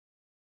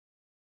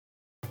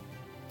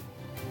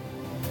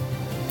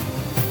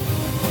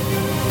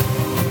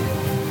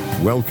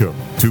Welcome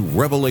to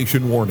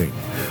Revelation Warning,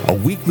 a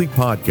weekly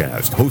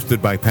podcast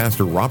hosted by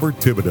Pastor Robert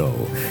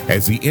Thibodeau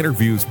as he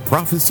interviews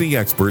prophecy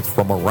experts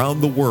from around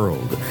the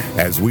world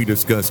as we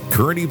discuss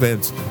current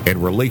events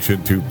in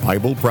relation to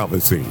Bible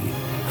prophecy.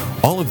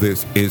 All of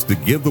this is to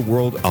give the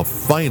world a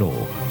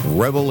final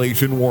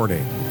revelation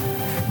warning.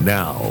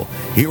 Now,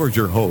 here is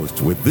your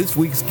host with this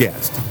week's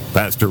guest,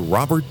 Pastor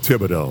Robert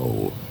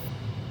Thibodeau.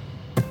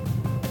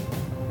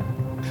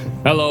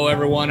 Hello,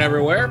 everyone,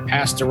 everywhere.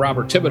 Pastor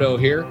Robert Thibodeau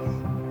here.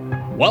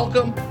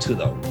 Welcome to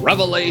the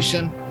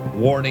Revelation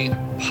Warning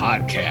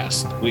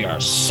Podcast. We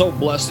are so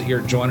blessed that you're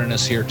joining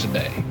us here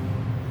today.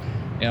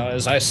 You know,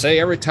 as I say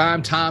every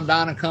time Tom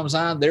Donnan comes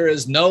on, there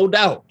is no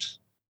doubt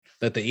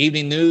that the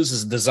evening news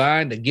is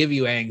designed to give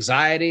you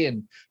anxiety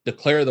and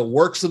declare the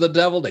works of the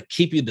devil to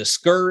keep you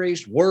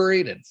discouraged,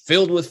 worried, and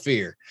filled with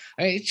fear.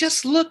 I mean,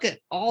 just look at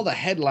all the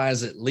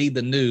headlines that lead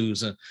the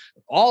news and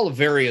all the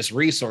various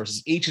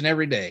resources each and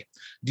every day.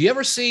 Do you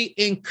ever see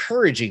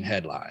encouraging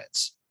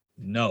headlines?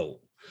 No.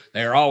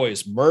 They're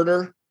always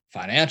murder,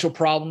 financial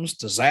problems,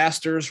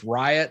 disasters,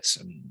 riots,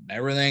 and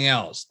everything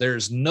else.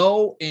 There's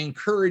no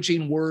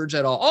encouraging words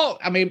at all. Oh,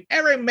 I mean,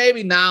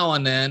 maybe now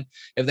and then,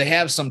 if they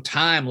have some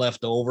time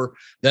left over,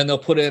 then they'll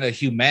put in a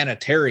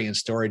humanitarian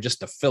story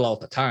just to fill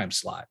out the time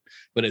slot.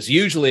 But it's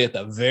usually at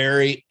the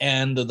very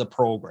end of the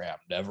program,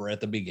 never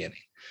at the beginning.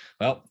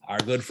 Well, our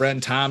good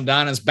friend Tom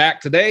Donnan's back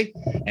today,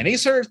 and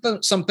he's heard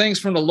some things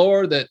from the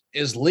Lord that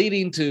is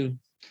leading to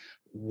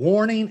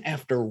warning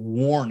after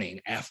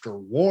warning after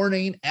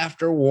warning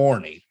after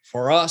warning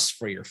for us,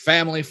 for your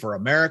family, for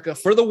America,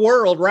 for the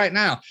world right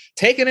now.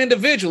 Taken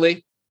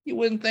individually, you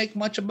wouldn't think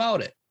much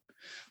about it.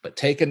 But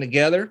taken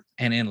together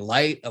and in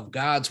light of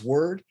God's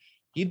word,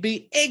 you'd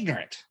be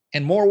ignorant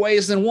in more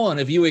ways than one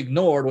if you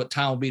ignored what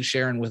Tom will be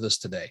sharing with us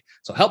today.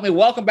 So help me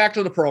welcome back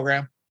to the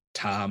program,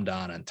 Tom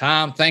Donnan.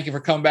 Tom, thank you for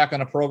coming back on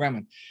the program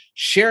and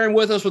sharing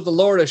with us what the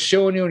Lord is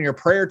showing you in your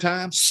prayer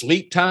time,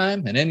 sleep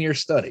time, and in your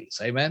studies.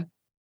 Amen.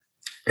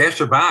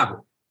 Pastor Bob,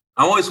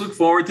 I always look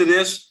forward to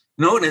this.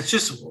 No, and it's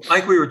just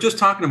like we were just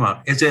talking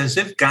about. It's as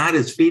if God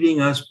is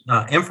feeding us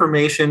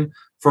information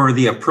for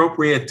the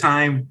appropriate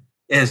time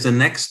as the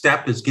next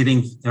step is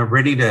getting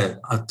ready to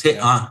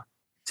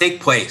take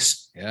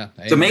place. Yeah,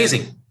 it's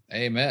amazing.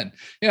 Amen.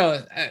 You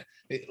know,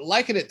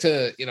 liken it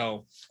to,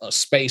 a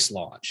space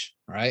launch,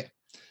 right?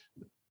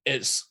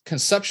 It's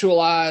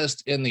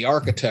conceptualized in the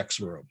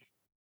architect's room.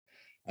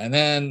 And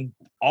then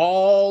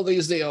all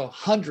these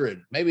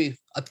 100, maybe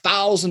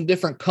 1,000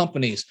 different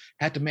companies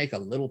had to make a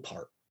little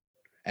part.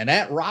 And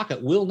that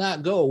rocket will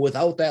not go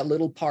without that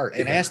little part.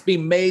 It has to be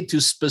made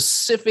to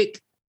specific,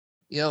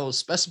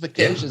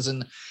 specifications.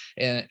 Yeah.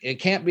 And it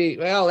can't be,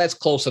 well, that's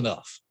close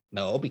enough.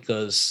 No,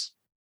 because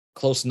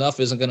close enough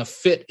isn't going to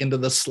fit into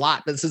the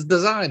slot that's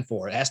designed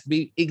for. It has to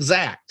be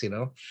exact,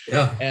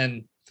 Yeah.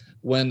 And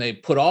when they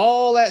put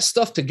all that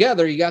stuff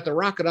together, you got the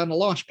rocket on the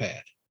launch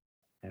pad,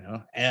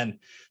 and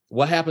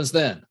what happens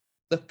then?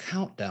 The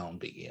countdown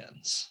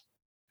begins,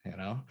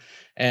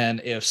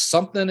 and if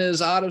something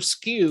is out of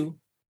skew,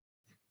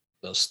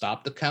 they'll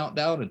stop the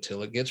countdown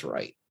until it gets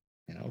right,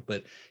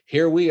 but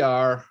here we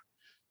are,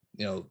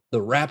 the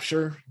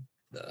rapture,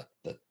 the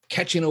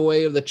catching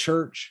away of the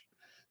church,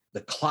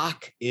 the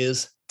clock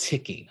is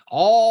ticking.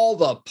 All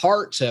the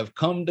parts have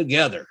come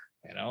together,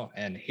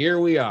 and here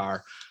we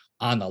are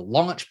on the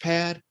launch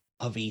pad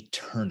of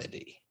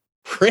eternity.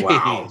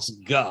 Praise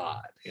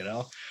God,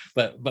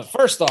 but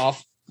first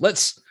off,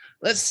 let's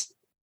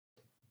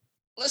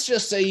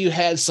just say you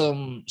had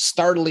some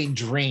startling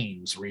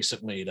dreams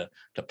recently to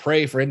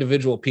pray for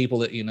individual people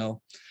that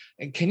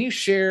and can you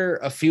share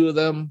a few of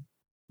them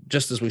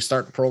just as we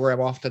start the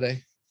program off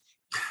today?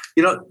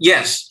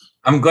 Yes,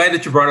 I'm glad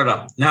that you brought it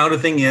up. Now the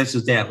thing is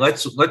that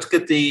let's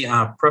get the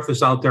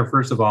preface out there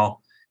first of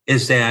all,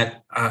 is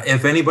that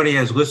if anybody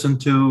has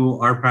listened to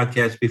our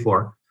podcast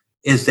before,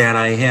 is that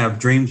I have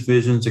dreams,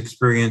 visions,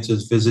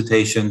 experiences,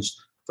 visitations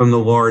from the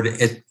Lord.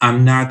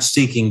 I'm not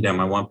seeking them.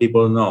 I want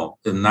people to know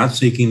I'm not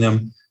seeking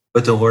them,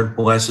 but the Lord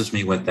blesses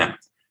me with them,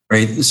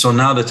 right? So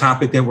now the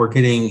topic that we're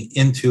getting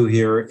into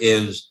here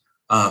is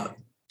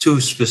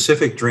two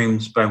specific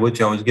dreams by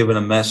which I was given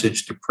a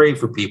message to pray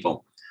for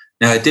people.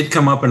 Now, it did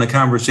come up in a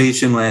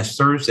conversation last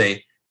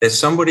Thursday that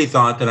somebody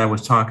thought that I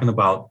was talking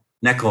about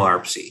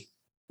necrolepsy,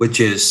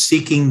 which is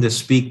seeking to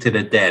speak to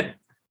the dead.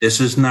 This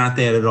is not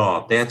that at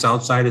all. That's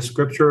outside of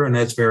Scripture, and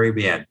that's very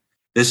bad.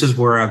 This is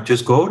where I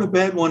just go to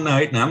bed one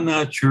night and I'm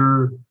not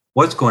sure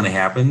what's going to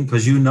happen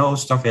because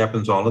stuff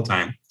happens all the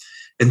time.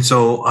 And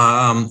so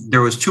there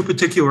was two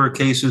particular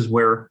cases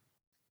where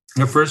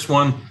the first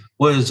one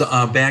was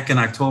back in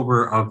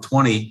October of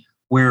 20,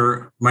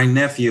 where my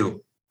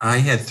nephew, I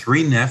had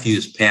 3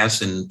 nephews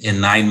pass in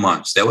 9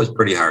 months. That was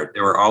pretty hard.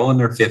 They were all in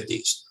their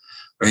 50s,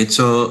 right?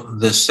 So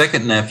the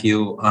second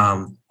nephew,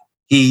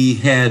 he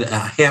had a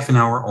half an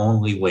hour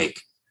only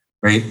wake,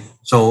 right?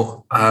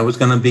 So I was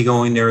going to be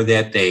going there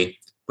that day.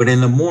 But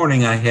in the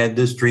morning, I had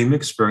this dream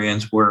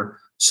experience where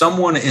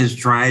someone is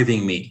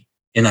driving me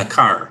in a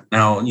car.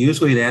 Now,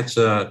 usually that's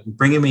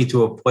bringing me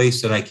to a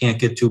place that I can't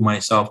get to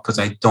myself because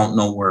I don't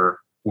know where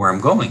where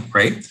I'm going,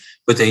 right?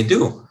 But they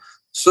do.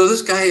 So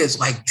this guy is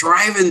like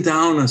driving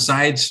down a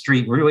side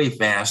street really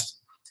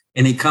fast,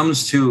 and he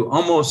comes to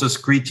almost a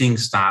screeching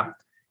stop.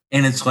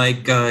 And it's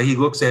like he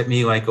looks at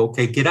me like,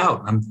 okay, get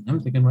out. I'm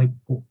thinking like,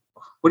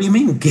 what do you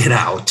mean get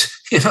out?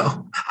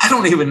 I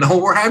don't even know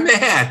where I'm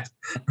at,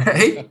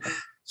 right?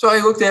 So I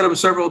looked at him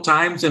several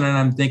times, and then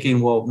I'm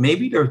thinking, well,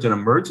 maybe there's an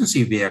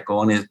emergency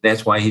vehicle, and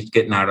that's why he's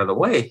getting out of the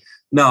way.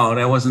 No,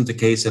 that wasn't the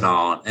case at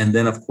all. And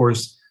then, of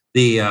course,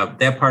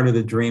 that part of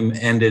the dream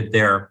ended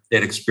there,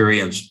 that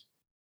experience.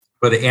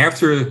 But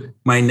after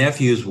my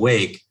nephew's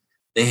wake,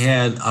 they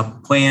had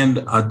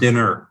planned a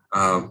dinner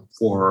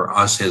for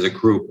us as a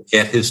group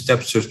at his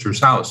stepsister's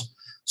house.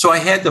 So I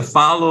had to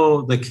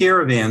follow the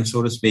caravan,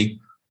 so to speak,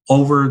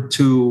 over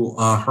to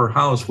her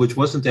house, which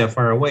wasn't that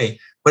far away,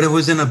 but it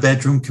was in a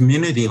bedroom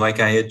community like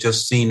I had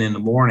just seen in the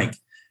morning.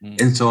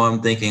 And so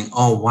I'm thinking,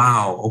 oh,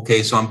 wow.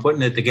 Okay, so I'm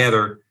putting it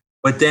together.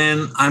 But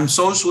then I'm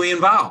socially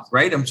involved,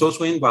 right? I'm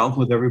socially involved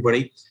with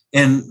everybody.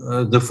 And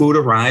the food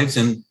arrives,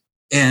 and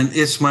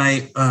it's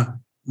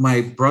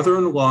my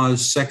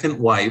brother-in-law's second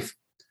wife.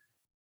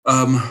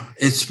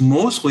 It's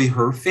mostly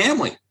her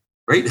family,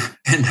 right?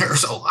 And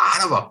there's a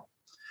lot of them.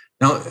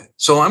 Now,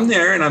 so I'm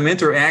there and I'm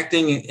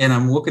interacting and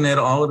I'm looking at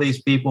all of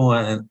these people.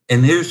 And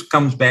here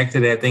comes back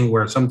to that thing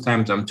where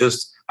sometimes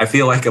I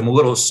feel like I'm a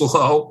little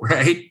slow,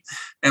 right?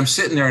 And I'm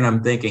sitting there and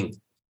I'm thinking,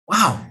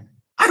 wow,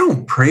 I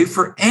don't pray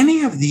for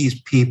any of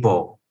these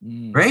people,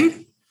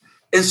 right?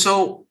 And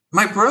so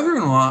my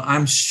brother-in-law,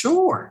 I'm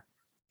sure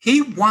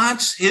he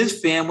wants his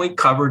family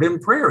covered in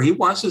prayer. He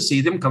wants to see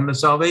them come to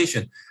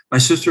salvation. My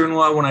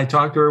sister-in-law, when I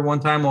talked to her one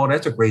time, oh,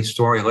 that's a great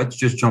story. Let's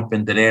just jump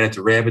into that. It's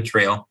a rabbit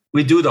trail.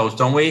 We do those,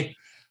 don't we?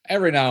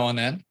 Every now and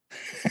then.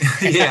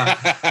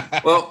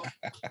 Yeah. Well,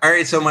 all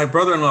right. So my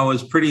brother-in-law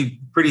was pretty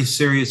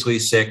seriously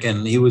sick,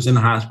 and he was in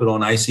the hospital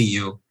in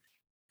ICU.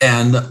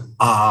 And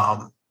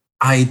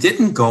I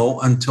didn't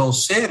go until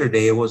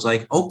Saturday. It was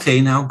like,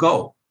 okay, now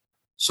go.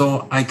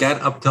 So I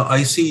got up to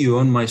ICU,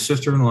 and my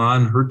sister-in-law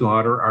and her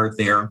daughter are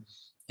there.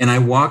 And I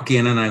walk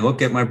in and I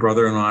look at my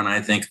brother-in-law and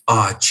I think,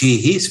 oh, gee,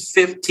 he's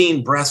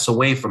 15 breaths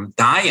away from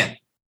dying.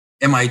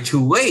 Am I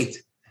too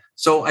late?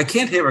 So I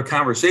can't have a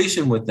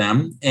conversation with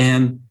them.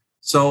 And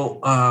so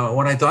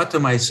what I thought to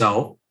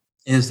myself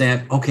is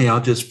that, okay,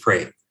 I'll just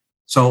pray.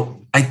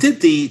 So I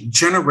did the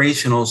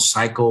generational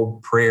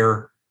cycle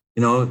prayer,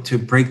 to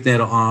break that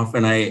off.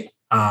 And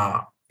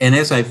and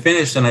as I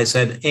finished and I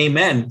said,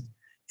 amen,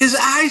 his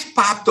eyes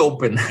popped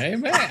open.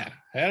 Amen.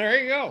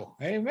 There you go.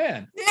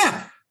 Amen.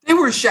 Yeah. They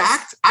were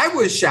shocked. I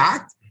was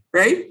shocked,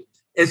 right?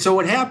 And so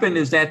what happened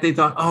is that they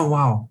thought, oh,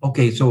 wow,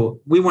 okay, so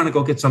we want to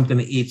go get something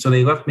to eat. So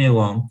they left me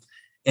alone.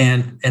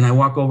 And I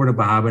walk over to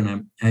Bob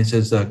and I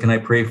says, can I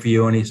pray for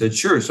you? And he said,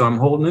 sure. So I'm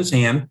holding his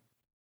hand.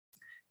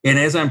 And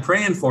as I'm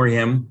praying for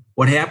him,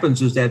 what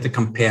happens is that the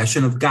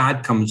compassion of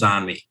God comes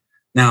on me.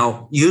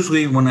 Now,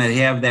 usually when I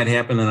have that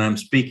happen and I'm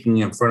speaking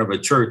in front of a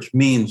church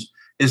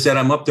is that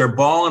I'm up there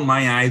bawling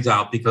my eyes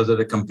out because of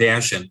the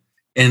compassion.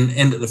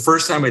 And the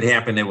first time it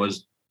happened, I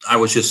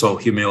was just so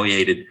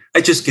humiliated.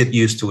 I just get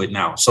used to it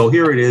now. So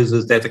here it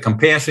is that the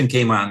compassion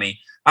came on me.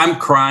 I'm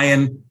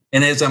crying.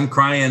 And as I'm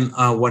crying,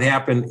 what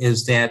happened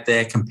is that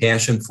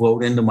compassion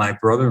flowed into my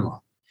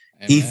brother-in-law.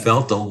 Amen. He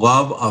felt the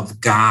love of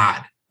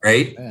God,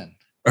 right? Amen.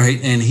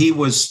 Right. And he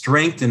was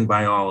strengthened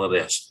by all of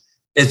this.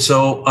 And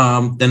so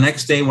the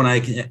next day when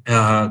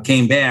I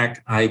came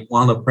back, I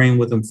wound up praying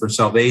with him for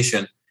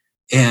salvation.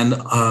 And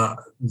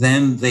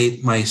then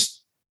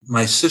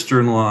my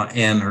sister-in-law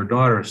and her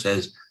daughter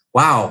says,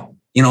 wow,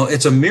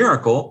 it's a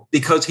miracle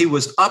because he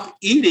was up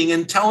eating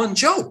and telling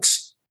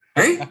jokes,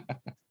 right?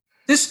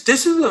 This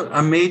is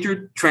a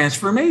major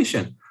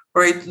transformation,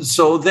 right?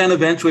 So then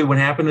eventually what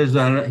happened is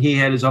that he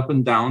had his up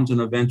and downs,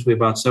 and eventually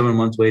about 7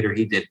 months later,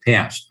 he did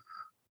pass.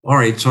 All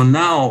right. So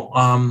now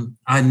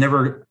at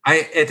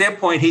that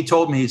point, he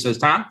told me, he says,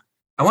 Tom,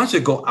 I want you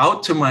to go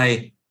out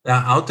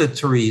to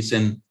Therese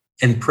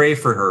and pray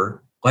for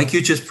her like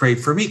you just prayed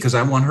for me, because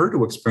I want her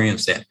to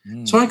experience that.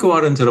 So I go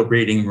out into the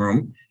reading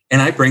room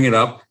and I bring it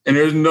up, and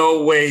there's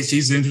no way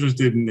she's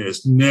interested in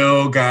this.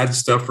 No God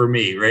stuff for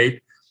me,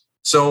 right?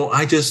 So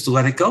I just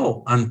let it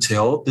go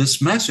until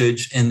this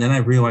message. And then I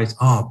realized,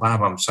 oh,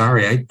 Bob, I'm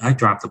sorry. I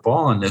dropped the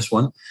ball on this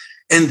one.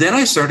 And then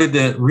I started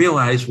to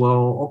realize,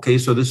 well, okay,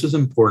 so this is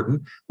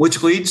important,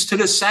 which leads to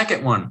the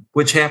second one,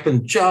 which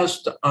happened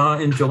just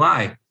in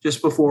July,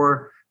 just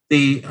before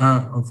the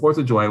 4th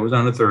of July. It was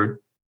on the 3rd.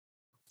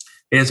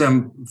 As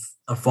I'm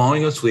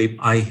falling asleep,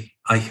 I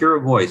hear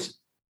a voice.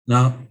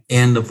 Now,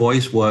 and the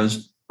voice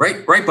was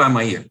right by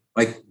my ear,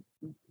 like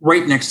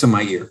right next to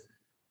my ear.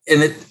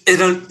 And it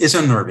is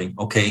unnerving,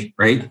 okay,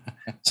 right?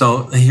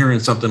 So hearing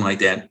something like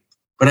that.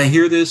 But I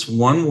hear this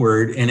one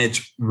word, and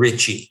it's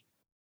Richie,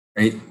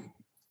 right?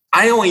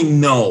 I only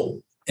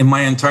know in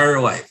my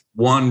entire life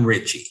one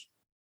Richie.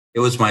 It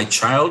was my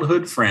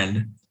childhood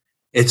friend.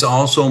 It's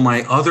also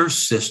my other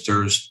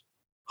sister's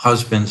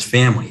husband's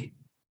family,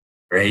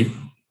 right?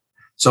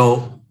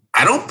 So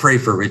I don't pray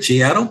for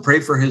Richie. I don't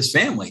pray for his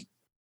family.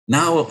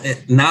 Now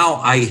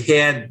I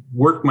had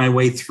worked my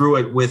way through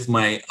it with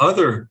my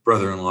other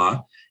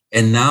brother-in-law.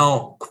 And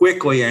now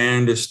quickly I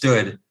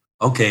understood,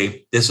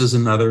 okay, this is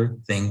another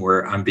thing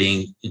where I'm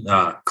being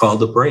called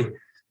to pray.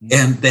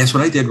 And that's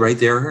what I did right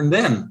there. And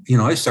then,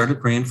 I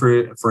started praying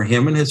for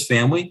him and his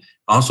family,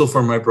 also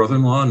for my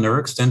brother-in-law and their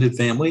extended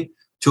family.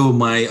 Two of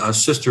my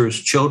sister's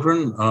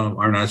children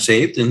are not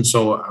saved. And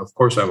so, of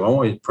course, I'm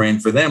always praying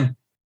for them.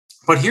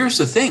 But here's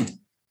the thing.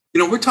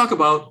 We're talking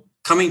about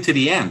coming to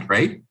the end,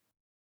 right?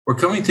 We're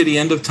coming to the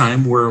end of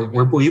time where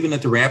we're believing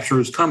that the rapture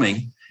is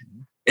coming,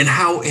 and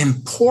how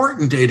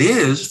important it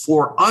is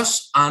for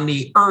us on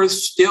the earth,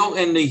 still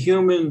in the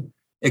human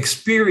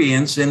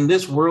experience in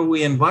this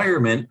worldly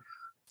environment,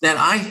 that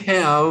I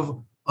have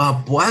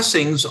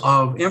blessings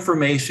of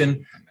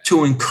information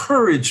to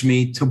encourage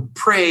me to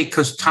pray,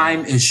 because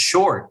time is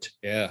short.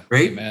 Yeah.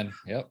 Right. Amen.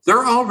 Yep.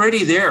 They're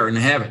already there in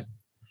heaven.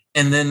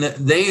 And then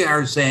they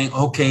are saying,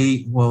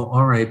 okay, well,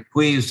 all right,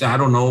 please, I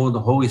don't know, the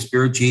Holy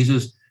Spirit,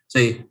 Jesus,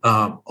 say,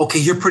 okay,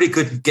 you're pretty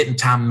good at getting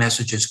Tom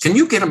messages. Can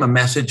you get him a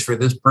message for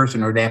this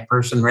person or that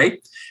person,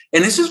 right?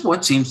 And this is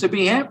what seems to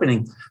be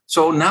happening.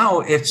 So now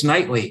it's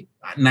nightly.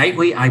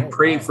 Nightly, I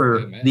pray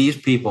for these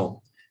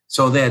people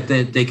so that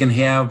they can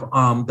have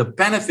the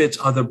benefits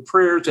of the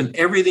prayers and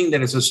everything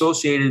that is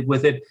associated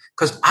with it.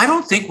 Because I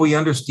don't think we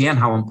understand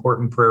how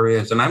important prayer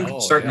is. And I'm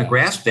starting to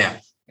grasp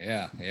that.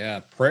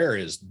 Yeah. Prayer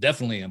is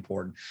definitely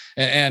important.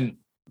 And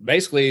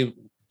basically,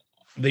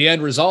 the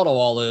end result of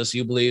all this,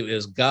 you believe,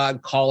 is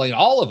God calling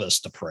all of us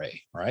to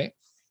pray, right?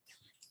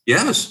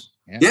 Yes.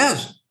 Yeah.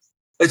 Yes.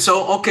 And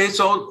so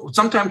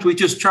sometimes we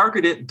just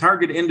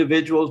target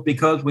individuals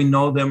because we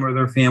know them or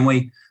their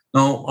family.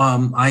 No,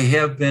 I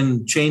have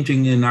been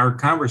changing in our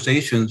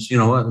conversations.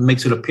 It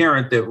makes it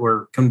apparent that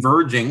we're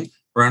converging.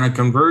 We're on a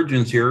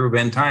convergence here of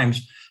end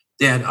times.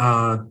 That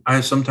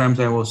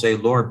I will say,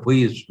 Lord,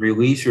 please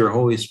release your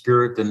Holy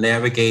Spirit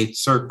to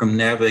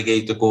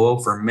circumnavigate the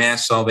goal for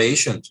mass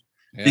salvations,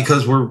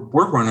 because we're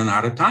running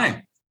out of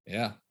time.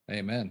 Yeah.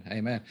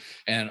 Amen.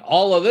 And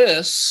all of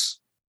this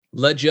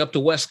led you up to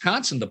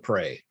Wisconsin to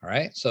pray,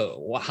 right?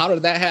 So how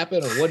did that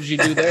happen, or what did you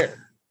do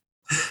there?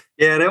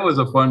 Yeah, that was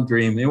a fun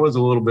dream. It was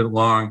a little bit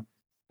long,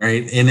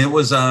 right? And it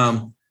was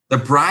the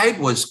bride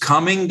was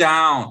coming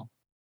down.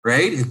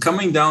 Right? And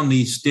coming down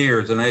these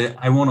stairs, and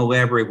I won't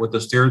elaborate what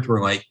the stairs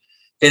were like.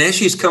 And as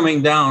she's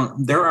coming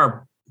down, there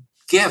are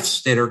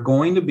gifts that are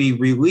going to be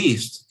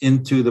released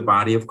into the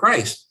body of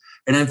Christ.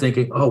 And I'm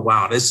thinking, oh,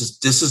 wow, this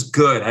is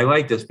good. I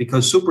like this,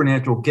 because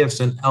supernatural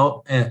gifts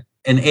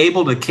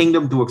enable the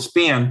kingdom to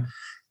expand.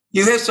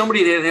 You have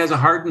somebody that has a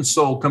heart and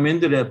soul come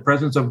into the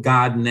presence of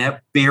God, and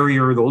that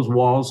barrier, those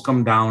walls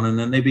come down, and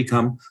then they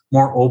become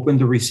more open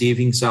to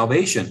receiving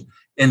salvation.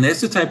 And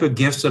that's the type of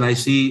gifts that I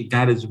see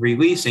God is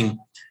releasing.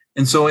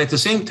 And so at the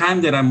same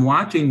time that I'm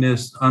watching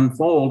this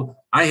unfold,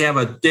 I have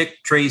a Dick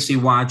Tracy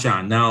watch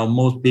on. Now,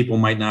 most people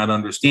might not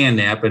understand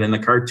that, but in the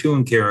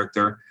cartoon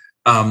character,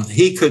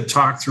 he could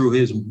talk through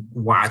his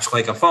watch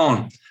like a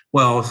phone.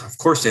 Well, of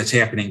course, that's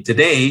happening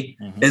today.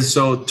 Mm-hmm. And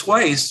so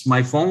twice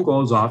my phone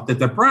goes off that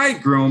the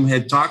bridegroom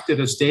had talked to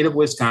the state of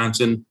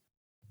Wisconsin,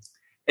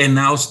 and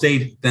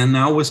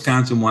now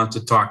Wisconsin wants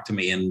to talk to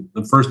me. And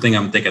the first thing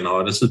I'm thinking,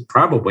 oh, this is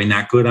probably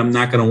not good. I'm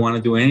not going to want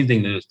to do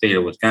anything to the state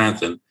of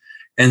Wisconsin.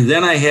 And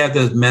then I had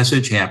the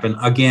message happen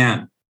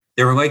again.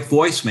 They were like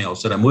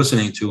voicemails that I'm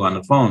listening to on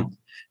the phone.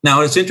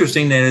 Now, it's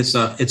interesting that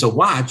it's a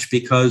watch,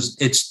 because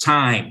it's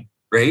time,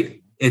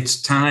 right?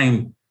 It's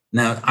time.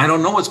 Now, I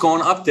don't know what's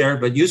going up there,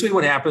 but usually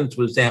what happens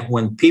was that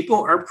when people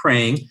are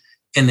praying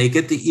and they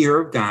get the ear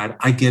of God,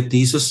 I get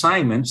these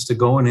assignments to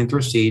go and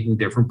intercede in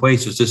different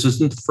places. This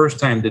isn't the first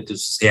time that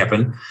this has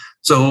happened.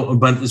 So,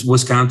 but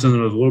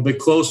Wisconsin was a little bit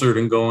closer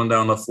than going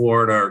down to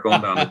Florida or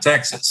going down to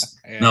Texas.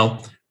 Yeah. No.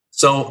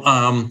 So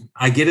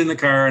I get in the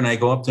car and I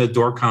go up to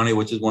Door County,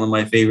 which is one of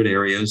my favorite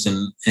areas,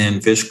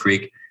 in Fish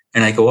Creek.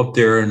 And I go up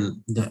there,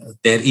 and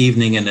that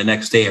evening and the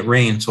next day it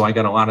rained. So I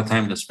got a lot of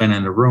time to spend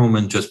in the room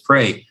and just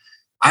pray.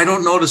 I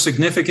don't know the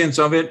significance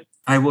of it.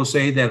 I will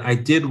say that I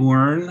did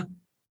learn.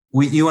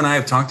 You and I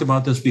have talked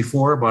about this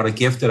before, about a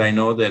gift that I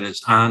know that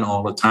is on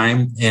all the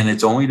time, and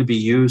it's only to be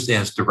used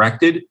as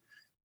directed.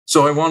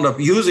 So I wound up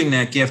using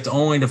that gift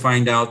only to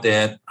find out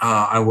that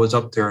I was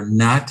up there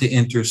not to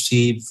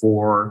intercede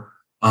for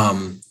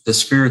the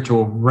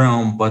spiritual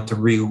realm, but to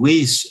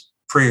release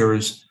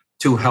prayers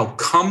to help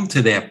come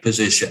to that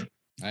position.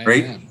 Amen.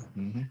 Right.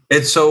 Mm-hmm.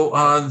 And so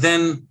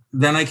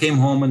then I came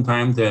home in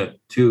time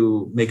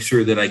to make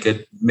sure that I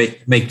could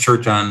make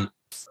church on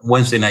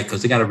Wednesday night,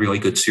 because they got a really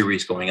good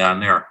series going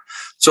on there.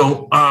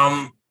 So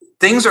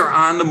things are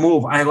on the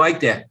move. I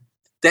like that.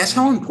 That's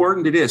how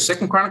important it is.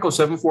 2 Chronicles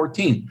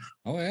 7:14.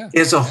 Oh, yeah.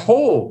 As a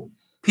whole,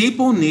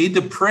 people need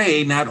to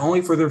pray not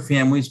only for their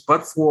families,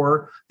 but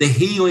for the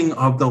healing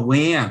of the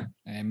land.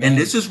 Amen. And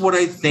this is what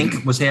I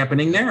think was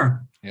happening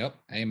there. Yep.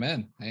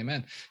 Amen.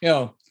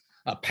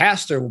 A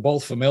pastor we're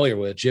both familiar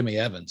with, Jimmy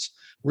Evans,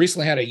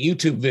 recently had a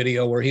YouTube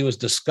video where he was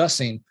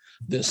discussing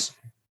this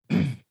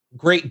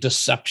great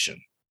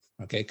deception.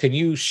 Okay. Can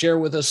you share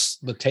with us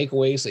the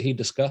takeaways that he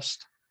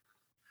discussed?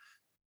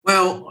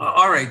 Well,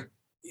 all right.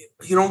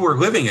 We're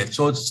living it.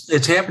 So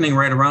it's happening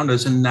right around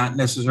us, and not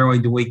necessarily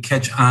do we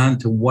catch on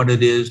to what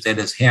it is that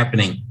is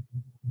happening.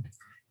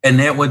 And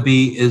that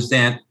is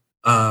that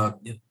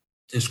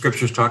the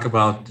scriptures talk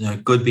about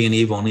good being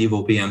evil and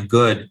evil being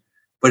good,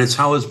 but it's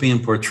how it's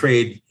being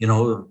portrayed.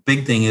 The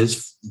big thing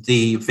is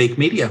the fake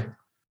media,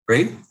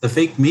 right? The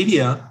fake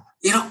media,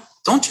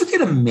 don't you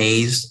get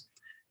amazed?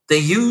 They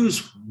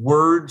use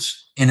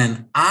words in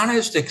an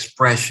honest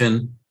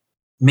expression.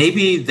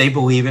 Maybe they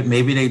believe it,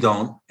 maybe they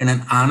don't, in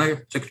an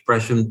honest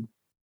expression,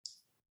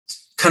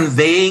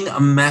 conveying a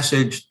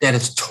message that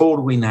is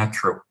totally not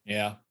true.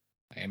 Yeah.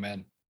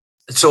 Amen.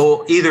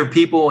 So either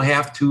people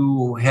have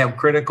to have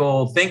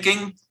critical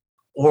thinking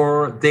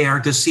or they are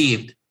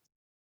deceived.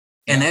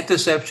 And that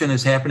deception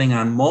is happening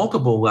on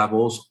multiple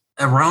levels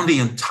around the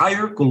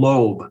entire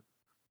globe.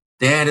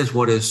 That is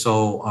what is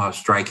so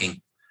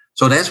striking.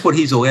 So that's what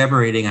he's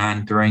elaborating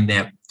on during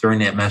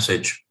that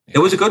message. It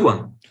was a good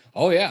one.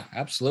 Oh, yeah,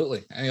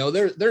 absolutely. And,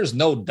 there's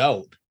no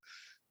doubt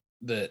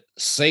that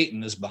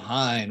Satan is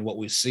behind what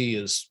we see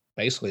as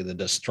basically the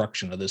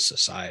destruction of this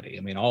society.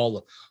 I mean,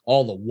 all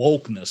the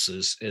wokeness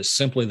is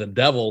simply the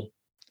devil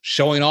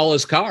showing all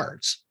his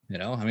cards.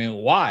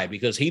 Why?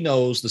 Because he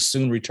knows the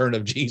soon return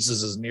of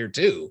Jesus is near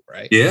too,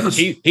 right? Yes.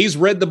 He's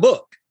read the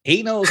book.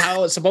 He knows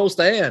how it's supposed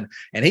to end,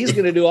 and he's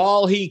going to do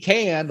all he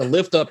can to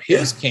lift up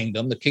his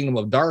kingdom, the kingdom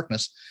of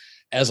darkness,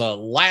 as a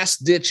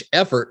last-ditch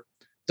effort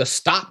to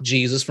stop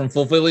Jesus from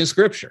fulfilling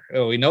Scripture.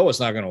 We know it's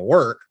not going to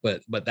work,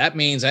 but that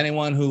means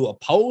anyone who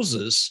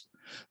opposes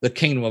the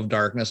kingdom of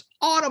darkness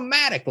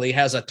automatically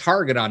has a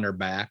target on their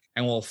back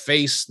and will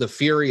face the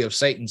fury of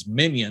Satan's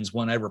minions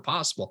whenever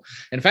possible.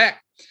 In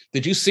fact,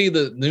 did you see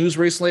the news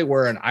recently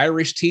where an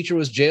Irish teacher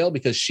was jailed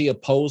because she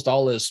opposed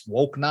all this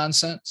woke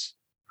nonsense?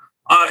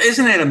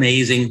 Isn't that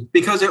amazing?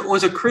 Because it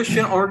was a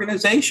Christian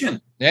organization.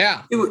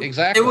 Yeah,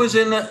 exactly. It was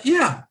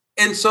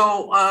and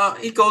so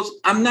he goes,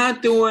 I'm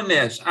not doing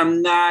this.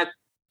 I'm not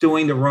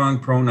doing the wrong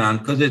pronoun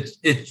because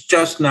it's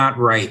just not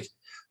right.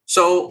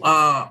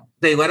 So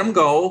they let him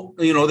go.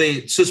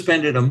 They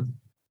suspended him.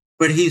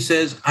 But he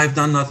says, I've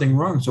done nothing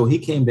wrong. So he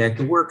came back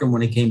to work. And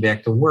when he came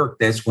back to work,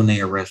 that's when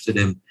they arrested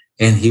him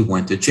and he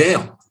went to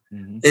jail.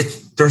 Mm-hmm.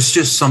 There's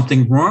just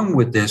something wrong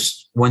with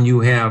this when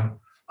you have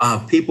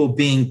people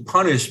being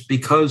punished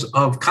because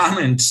of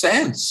common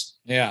sense.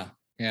 Yeah.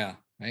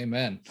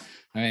 Amen.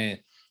 I mean,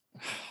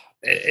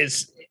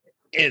 it's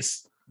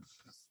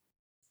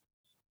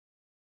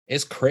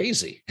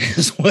crazy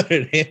is what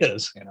it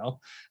is.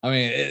 I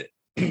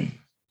mean,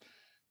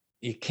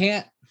 you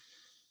can't.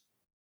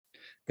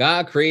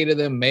 God created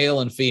them male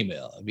and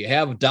female. If you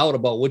have a doubt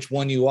about which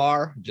one you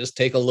are, just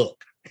take a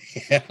look.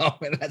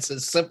 And that's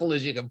as simple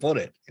as you can put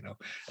it,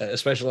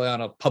 especially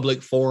on a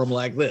public forum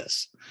like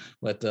this.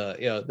 But,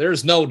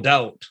 there's no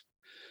doubt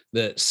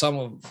that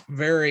some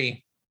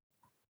very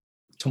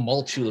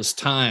tumultuous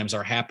times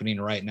are happening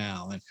right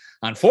now. And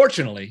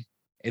unfortunately,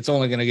 it's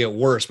only going to get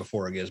worse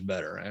before it gets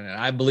better. And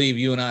I believe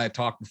you and I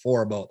talked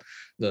before about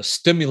the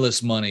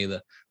stimulus money.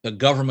 The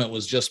government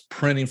was just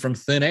printing from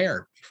thin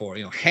air before,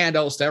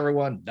 handouts to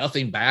everyone,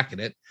 nothing backing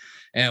it.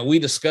 And we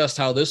discussed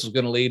how this was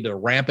going to lead to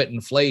rampant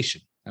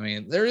inflation. I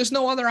mean, there is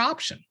no other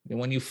option.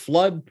 When you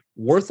flood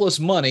worthless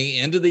money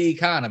into the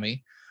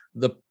economy,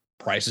 the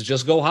prices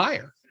just go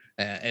higher.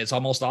 It's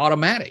almost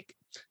automatic.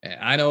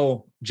 I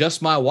know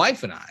just my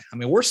wife and I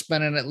mean, we're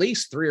spending at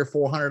least $300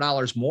 or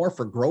 $400 more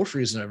for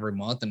groceries every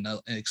month and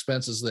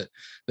expenses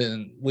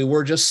than we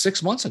were just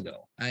 6 months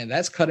ago. I mean,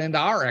 that's cut into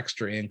our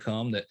extra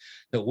income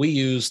that we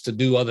use to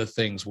do other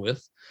things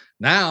with.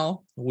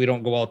 Now we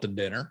don't go out to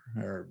dinner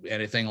or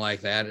anything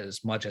like that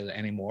as much as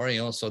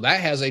anymore, so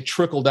that has a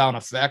trickle down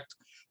effect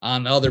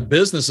on other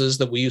businesses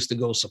that we used to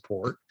go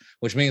support,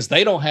 which means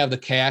they don't have the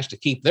cash to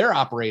keep their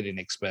operating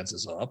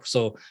expenses up.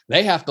 So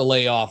they have to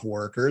lay off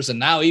workers. And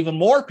now even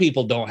more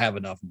people don't have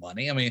enough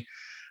money. I mean,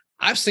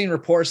 I've seen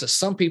reports that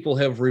some people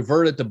have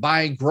reverted to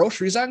buying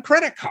groceries on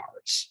credit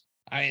cards.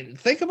 I mean,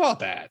 think about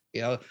that.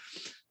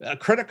 A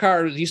credit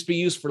card used to be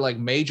used for like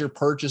major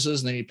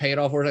purchases and then you pay it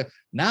off.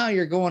 Now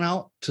you're going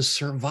out to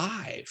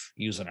survive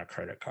using a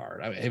credit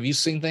card. I mean, have you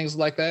seen things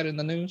like that in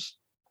the news?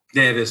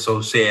 That is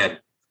so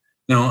sad.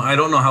 I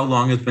don't know how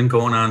long it's been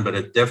going on, but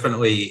it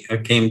definitely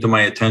came to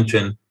my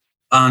attention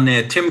on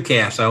that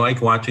Timcast. I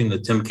like watching the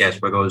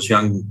Timcast where those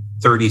young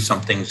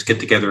 30-somethings get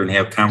together and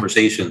have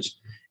conversations.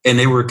 And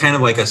they were kind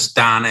of like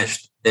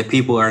astonished that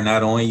people are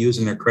not only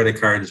using their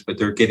credit cards, but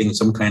they're getting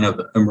some kind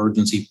of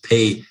emergency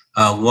pay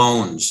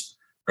loans,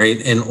 right,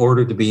 in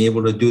order to be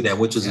able to do that,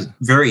 which is a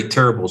very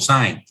terrible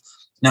sign.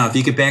 Now, if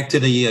you get back to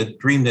the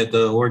dream that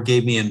the Lord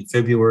gave me in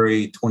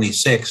February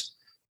 26th,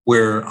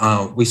 where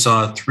we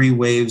saw 3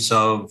 waves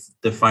of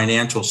the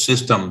financial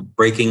system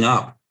breaking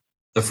up.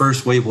 The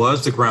first wave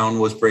was the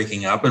ground was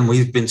breaking up, and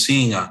we've been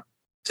seeing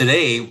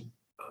today,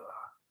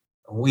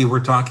 we were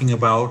talking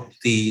about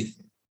the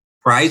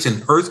rise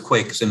in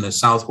earthquakes in the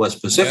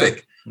Southwest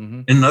Pacific. Yeah.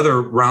 Mm-hmm.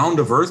 Another round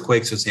of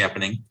earthquakes is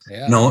happening.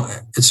 Yeah.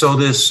 So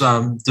this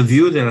the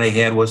view that I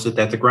had was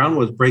that the ground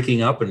was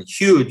breaking up in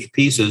huge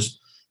pieces,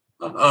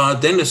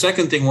 Then the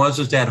second thing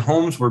is that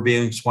homes were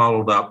being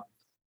swallowed up.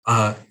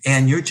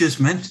 And you just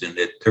mentioned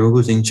it. They're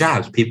losing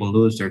jobs. People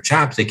lose their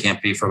jobs. They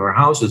can't pay for their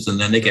houses, and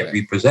then they get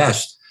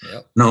repossessed.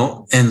 Yep.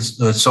 No. And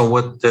so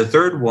what the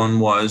third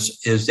one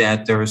is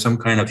that there was some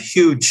kind of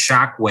huge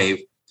shock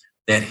wave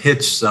that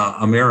hits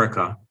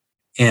America,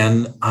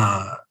 and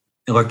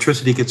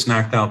electricity gets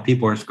knocked out.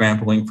 People are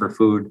scrambling for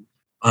food.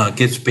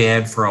 Gets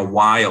bad for a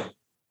while.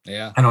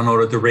 Yeah. I don't know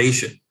the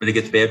duration, but it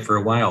gets bad for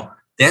a while.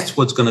 That's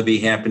what's going to be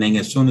happening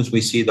as soon as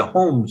we see the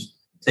homes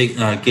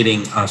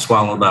getting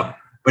swallowed up.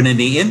 But in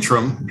the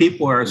interim,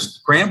 people are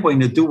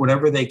scrambling to do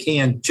whatever they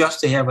can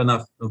just to have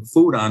enough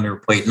food on their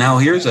plate. Now,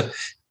 here's a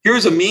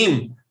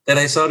meme that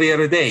I saw the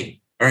other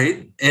day,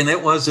 right? And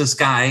it was this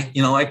guy,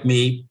 like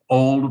me,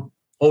 old,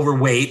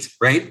 overweight,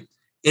 right?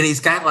 And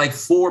he's got like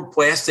 4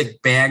 plastic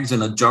bags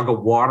and a jug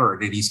of water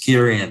that he's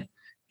carrying.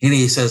 And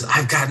he says,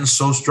 I've gotten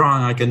so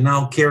strong, I can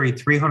now carry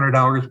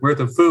 $300 worth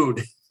of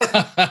food.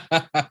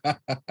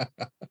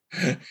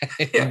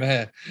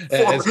 Man.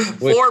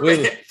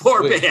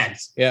 Four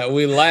bags. Yeah,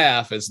 we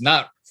laugh. It's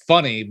not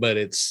funny, but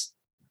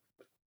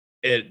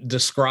it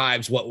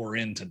describes what we're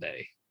in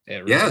today.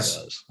 It really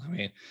does. I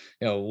mean,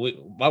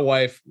 my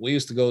wife, we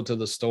used to go to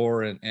the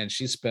store and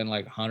she spent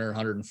like $100,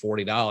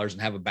 $140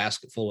 and have a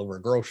basket full of her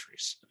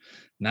groceries.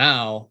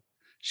 Now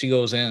she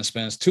goes in and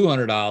spends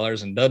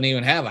 $200 and doesn't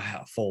even have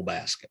a full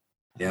basket.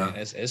 Yeah. I mean,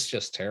 it's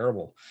just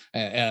terrible.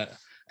 And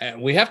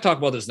we have to talk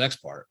about this next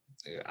part.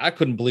 I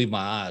couldn't believe my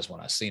eyes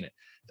when I seen it.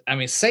 I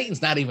mean,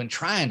 Satan's not even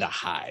trying to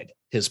hide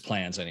his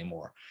plans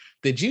anymore.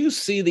 Did you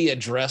see the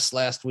address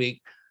last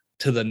week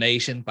to the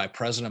nation by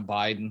President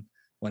Biden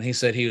when he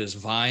said he was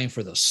vying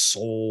for the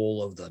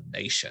soul of the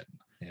nation?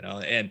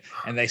 And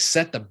they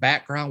set the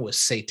background with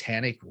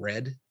satanic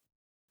red.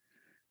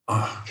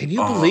 Can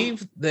you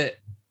believe that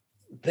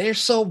they're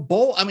so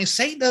bold? I mean,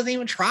 Satan doesn't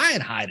even try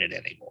and hide it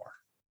anymore.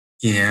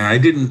 Yeah, I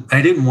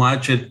didn't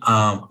watch it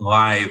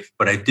live,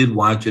 but I did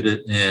watch it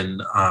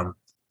in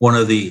one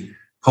of the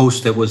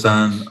posts that was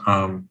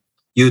on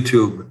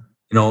YouTube,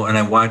 and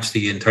I watched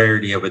the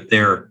entirety of it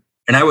there,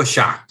 and I was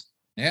shocked.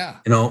 Yeah.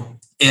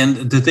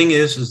 And the thing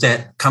is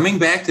that coming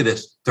back to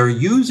this, they're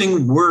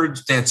using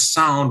words that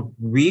sound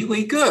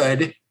really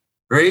good,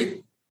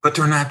 right? But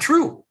they're not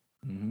true.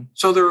 Mm-hmm.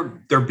 So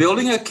they're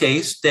building a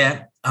case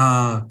that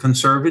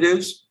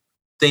conservatives,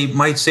 they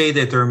might say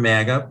that they're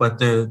MAGA, but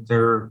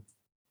they're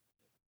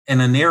in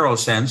a narrow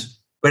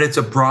sense, but it's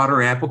a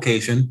broader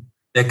application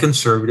that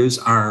conservatives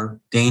are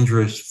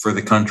dangerous for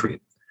the country.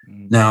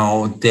 Mm-hmm.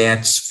 Now,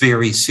 that's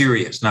very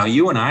serious. Now,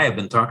 you and I have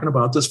been talking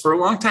about this for a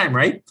long time,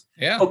 right?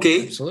 Yeah.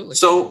 Okay. Absolutely.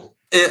 So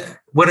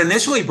what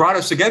initially brought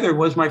us together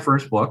was my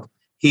first book,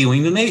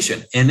 Healing the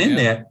Nation. And in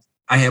that,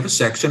 I have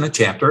a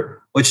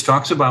chapter, which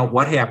talks about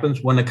what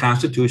happens when the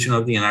Constitution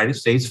of the United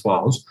States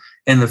falls.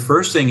 And the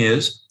first thing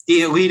is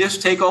the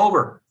elitists take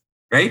over,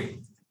 right?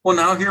 Well,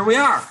 now here we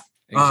are,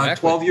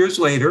 exactly. 12 years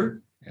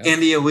later, and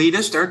the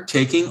elitists are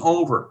taking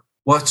over.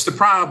 What's the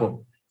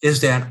problem? Is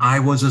that I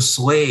was a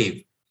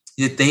slave.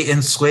 They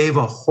enslave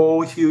a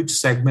whole huge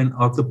segment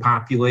of the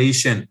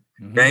population,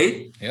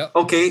 right? Yep.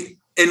 Okay.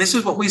 And this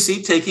is what we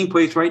see taking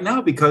place right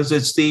now, because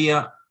it's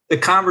the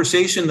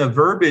conversation, the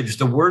verbiage,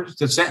 the words,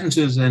 the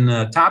sentences, and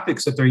the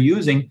topics that they're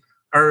using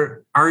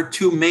are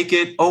to make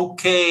it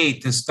okay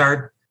to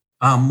start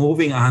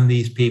moving on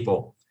these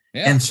people.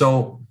 Yeah. And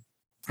so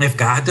if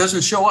God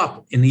doesn't show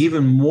up, and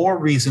even more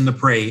reason to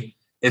pray,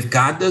 if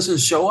God doesn't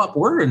show up,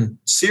 we're in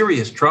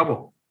serious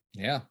trouble.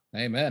 Yeah.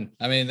 Amen.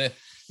 I mean, if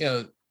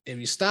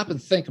you stop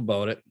and think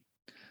about it,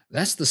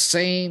 that's the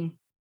same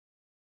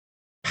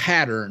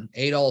pattern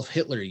Adolf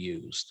Hitler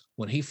used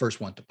when he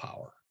first went to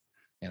power,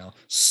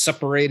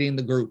 separating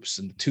the groups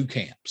into 2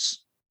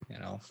 camps,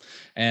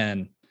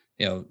 and,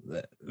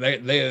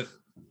 they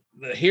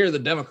here the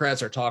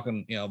Democrats are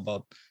talking,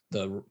 about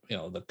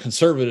the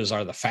conservatives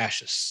are the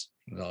fascists,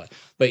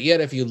 but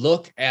yet if you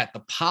look at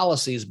the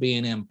policies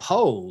being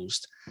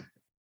imposed,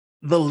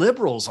 the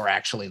liberals are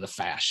actually the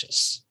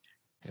fascists.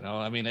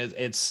 I mean,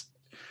 it's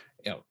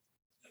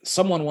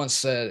someone once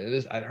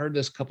said, I heard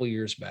this a couple of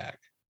years back,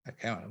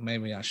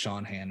 maybe on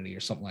Sean Hannity or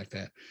something like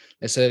that.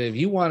 They said, if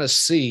you want to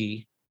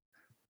see,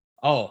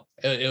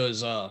 it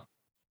was, I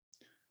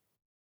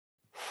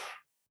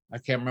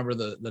can't remember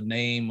the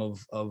name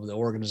of the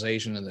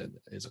organization, and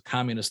it's a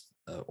communist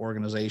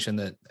organization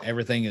that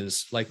everything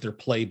is like their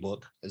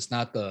playbook. It's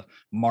not the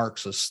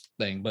Marxist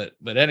thing, but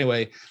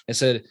anyway, they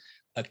said,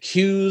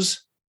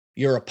 accuse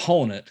your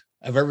opponent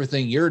of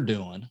everything you're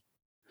doing,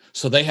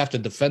 so they have to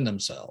defend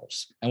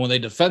themselves. And when they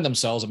defend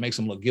themselves, it makes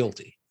them look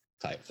guilty,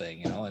 type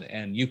thing,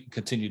 and you can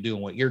continue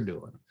doing what you're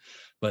doing.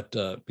 But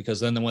because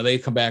then when they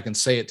come back and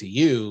say it to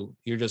you,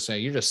 you're just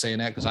saying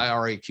that because I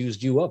already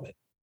accused you of it,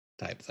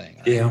 type thing.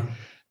 Right? Yeah.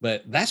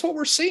 But that's what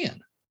we're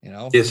seeing,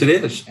 Yes, it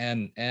is.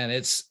 And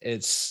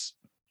it's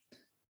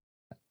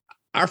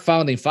our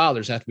founding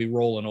fathers have to be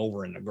rolling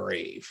over in the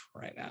grave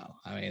right now.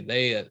 I mean,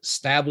 they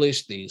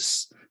established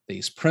these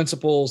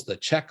principles, the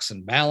checks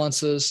and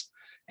balances.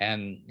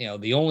 And,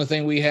 the only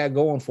thing we had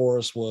going for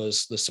us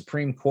was the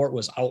Supreme Court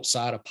was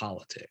outside of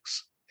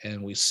politics.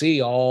 And we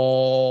see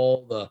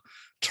all the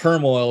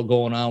turmoil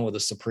going on with the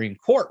Supreme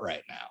Court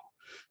right now,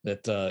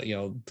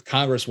 that,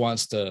 Congress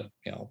wants to,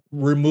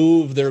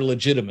 remove their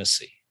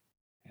legitimacy,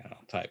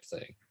 type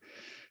thing.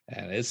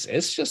 And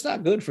it's just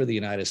not good for the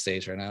United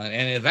States right now.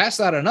 And if that's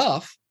not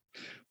enough,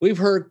 we've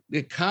heard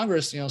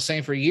Congress,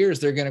 saying for years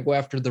they're going to go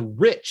after the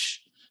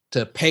rich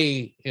to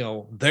pay,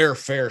 their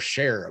fair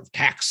share of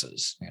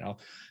taxes,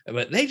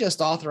 but they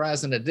just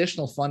authorized an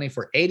additional funding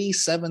for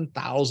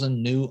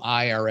 87,000 new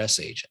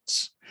IRS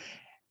agents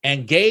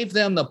and gave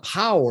them the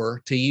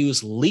power to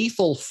use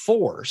lethal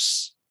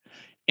force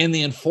in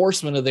the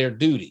enforcement of their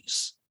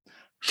duties.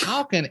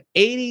 How can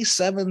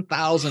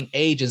 87,000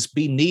 agents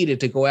be needed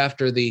to go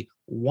after the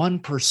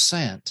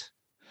 1%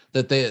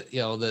 that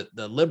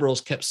the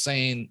liberals kept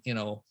saying,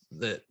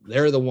 that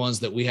they're the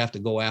ones that we have to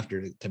go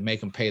after to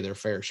make them pay their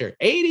fair share?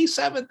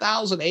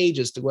 87,000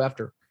 agents to go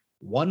after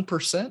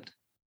 1%.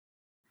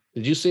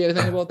 Did you see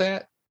anything about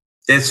that?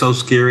 That's so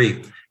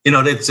scary.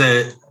 That's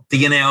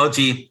the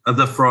analogy of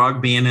the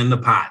frog being in the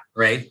pot,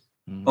 right?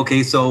 Mm-hmm.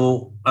 Okay,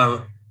 so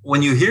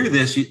when you hear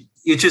this,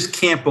 you just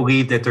can't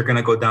believe that they're going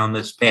to go down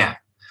this path.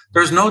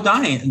 There's no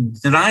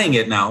denying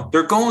it now.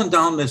 They're going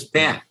down this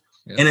path.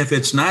 Yeah. And if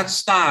it's not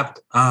stopped,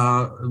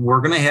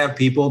 we're going to have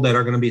people that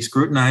are going to be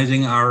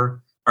scrutinizing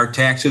our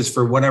taxes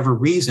for whatever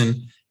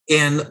reason.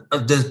 And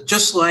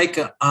just like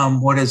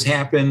what has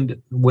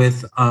happened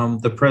with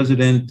the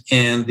president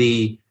and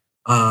the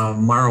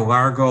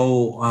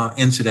Mar-a-Lago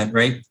incident,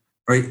 right?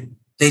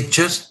 They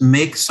just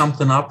make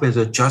something up as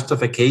a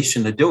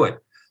justification to do it.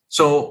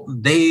 So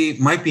they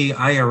might be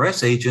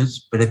IRS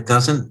agents, but it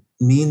doesn't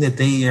mean that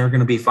they are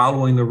going to be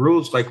following the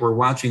rules like we're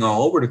watching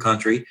all over the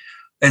country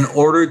in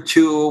order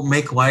to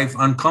make life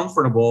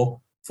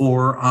uncomfortable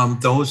for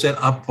those that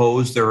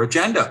oppose their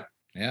agenda.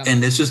 Yeah.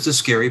 And this is the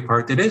scary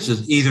part that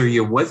is either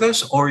you're with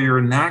us or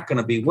you're not going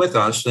to be with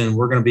us, and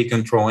we're going to be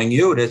controlling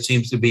you. That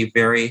seems to be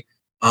very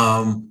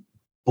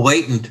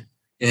blatant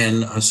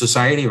in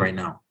society right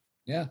now.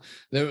 Yeah.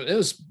 It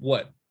was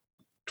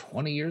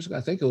 20 years ago?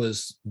 I think it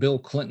was Bill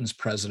Clinton's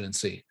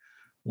presidency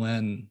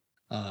when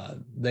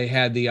they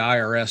had the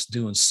IRS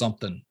doing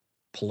something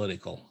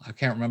political. I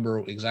can't remember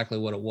exactly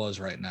what it was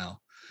right now.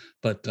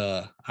 But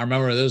I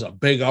remember there was a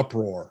big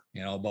uproar,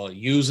 about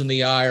using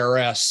the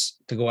IRS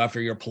to go after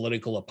your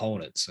political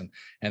opponents.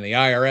 And the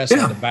IRS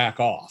had to back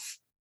off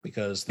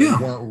because they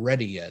weren't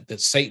ready yet,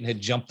 that Satan had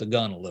jumped the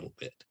gun a little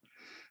bit.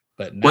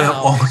 But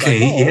now,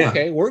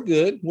 okay, we're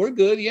good. We're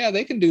good. Yeah,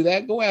 they can do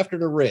that. Go after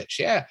the rich.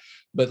 Yeah.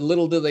 But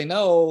little do they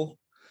know,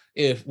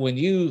 when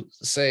you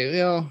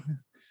say,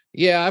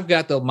 I've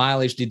got the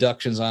mileage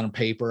deductions on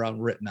paper, I'm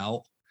written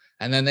out.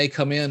 And then they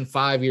come in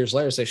 5 years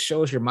later, say,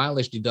 show us your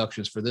mileage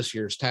deductions for this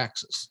year's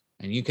taxes.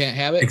 And you can't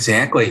have it.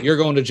 Exactly. You're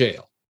going to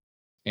jail.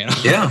 Yeah.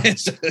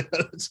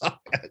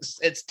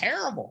 It's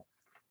terrible.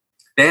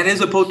 That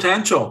is a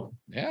potential.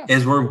 Yeah.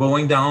 As we're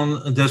going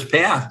down this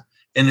path.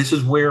 And this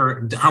is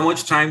where, how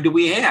much time do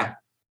we have?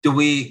 Can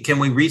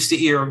we reach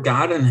the ear of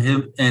God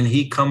and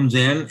he comes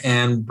in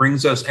and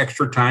brings us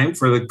extra time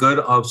for the good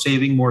of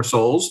saving more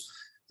souls?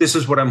 This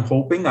is what I'm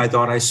hoping. I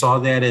thought I saw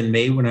that in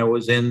May when I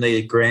was in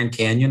the Grand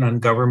Canyon on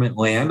government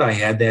land. I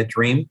had that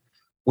dream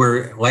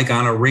where, like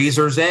on a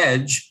razor's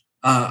edge,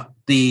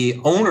 the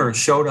owner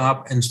showed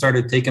up and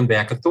started taking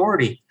back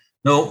authority.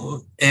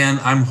 And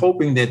I'm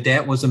hoping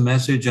that was a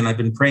message, and I've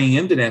been praying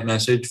into that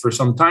message for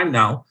some time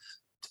now,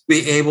 to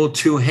be able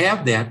to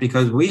have that,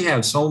 because we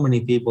have so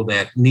many people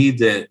that need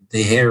to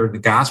hear the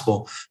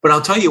gospel. But I'll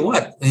tell you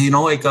what,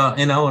 like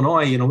in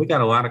Illinois, we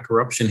got a lot of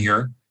corruption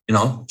here.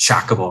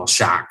 Shock of all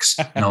shocks.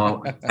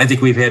 I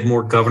think we've had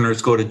more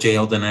governors go to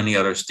jail than any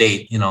other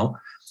state,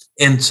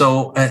 And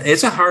so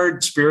it's a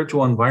hard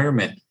spiritual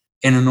environment.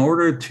 And in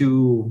order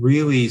to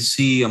really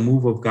see a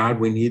move of God,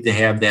 we need to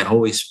have that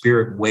Holy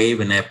Spirit wave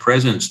and that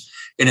presence.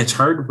 And it's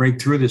hard to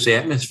break through this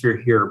atmosphere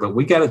here, but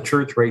we got a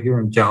church right here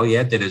in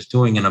Joliet that is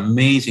doing an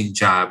amazing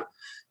job.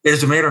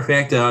 As a matter of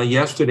fact,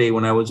 yesterday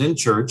when I was in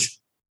church,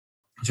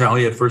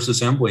 Joliet First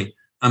Assembly,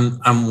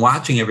 I'm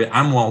watching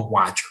I'm a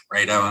watcher,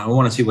 right? I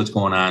want to see what's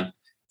going on.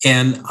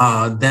 And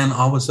then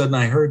all of a sudden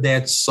I heard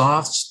that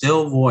soft,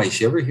 still voice.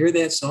 You ever hear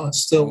that soft,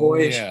 still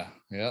voice? Yeah.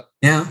 Yeah.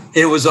 Yeah.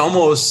 It was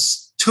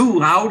almost too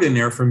loud in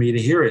there for me to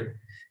hear it.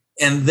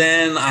 And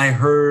then I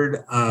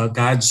heard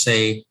God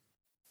say,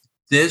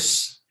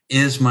 "This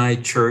is my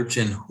church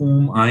in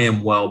whom I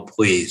am well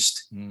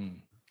pleased."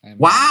 Amen.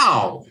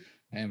 Wow.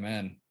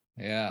 Amen.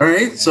 Yeah. All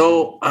right.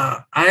 So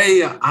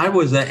I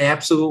was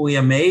absolutely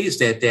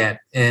amazed at that.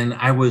 And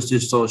I was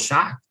just so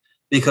shocked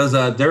because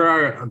there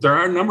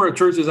are a number of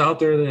churches out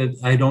there that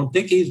I don't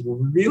think he's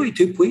really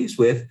too pleased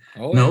with.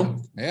 Oh,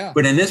 no. Yeah.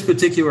 But in this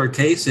particular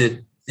case,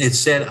 it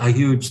said a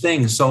huge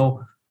thing.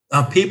 So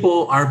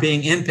people are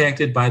being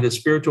impacted by the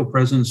spiritual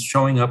presence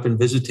showing up in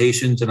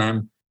visitations.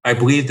 And I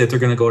believe that they're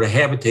going to go to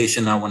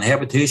habitation. Now, when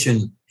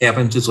habitation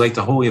happens, it's like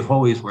the Holy of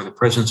Holies where the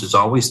presence is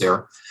always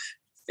there.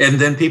 And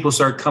then people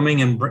start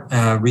coming and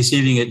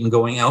receiving it and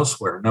going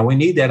elsewhere. Now, we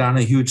need that on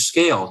a huge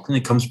scale. And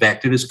it comes back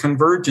to this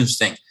convergence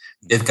thing.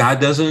 If God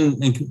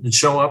doesn't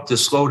show up to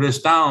slow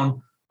this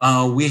down,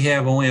 we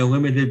have only a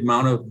limited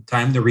amount of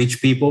time to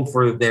reach people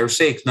for their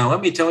sakes. Now,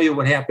 let me tell you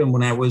what happened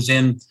when I was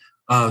in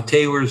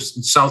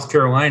Taylor's, South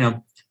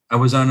Carolina. I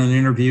was on an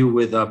interview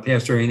with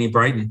Pastor Annie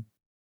Brighton,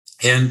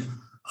 and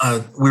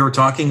we were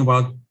talking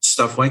about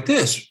stuff like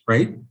this,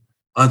 right?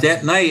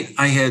 That night,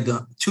 I had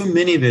two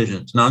mini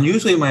visions. Now,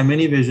 usually my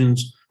mini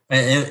visions,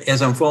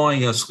 as I'm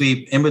falling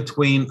asleep, in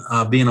between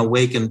being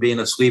awake and being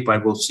asleep, I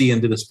will see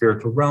into the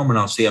spiritual realm and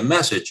I'll see a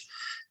message.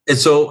 And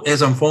so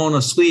as I'm falling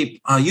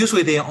asleep,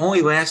 usually they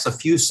only last a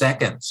few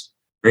seconds,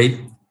 right?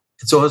 And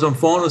so as I'm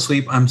falling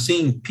asleep, I'm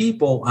seeing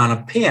people on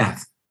a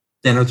path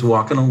that is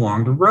walking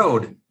along the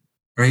road,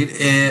 right?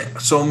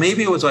 So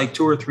maybe it was like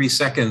 2 or 3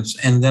 seconds.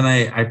 And then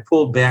I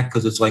pulled back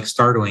because it's like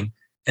startling.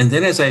 And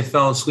then as I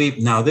fell asleep,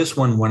 now this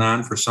one went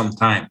on for some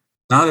time.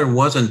 Now there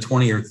wasn't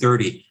 20 or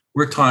 30.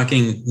 We're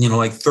talking,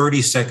 like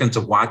 30 seconds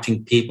of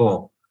watching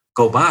people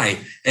go by.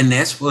 And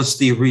that was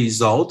the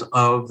result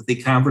of the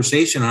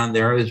conversation on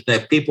there, is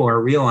that people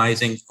are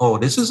realizing, oh,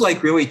 this is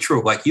like really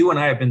true. Like you and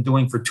I have been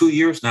doing for 2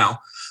 years now,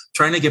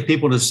 trying to get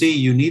people to see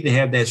you need to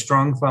have that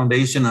strong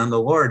foundation on the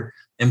Lord.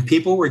 And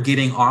people were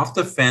getting off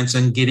the fence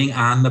and getting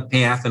on the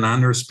path and on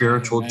their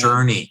spiritual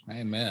journey.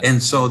 Amen.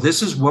 And so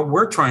this is what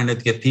we're trying to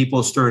get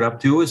people stirred up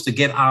to, is to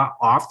get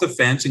off the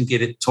fence and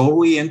get it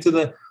totally into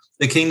the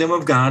kingdom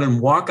of God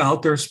and walk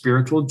out their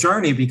spiritual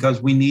journey,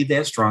 because we need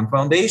that strong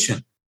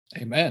foundation.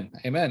 Amen.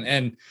 Amen.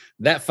 And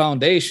that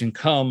foundation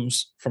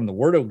comes from the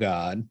Word of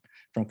God,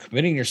 from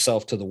committing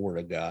yourself to the Word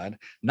of God,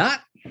 not,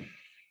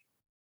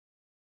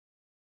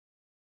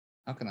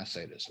 how can I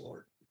say this,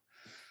 Lord?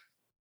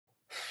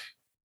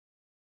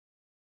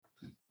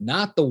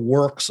 Not the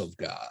works of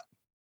God.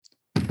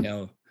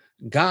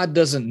 God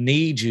doesn't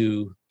need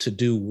you to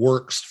do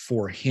works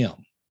for him.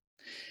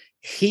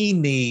 He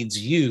needs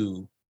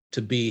you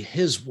to be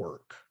his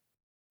work.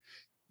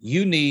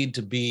 You need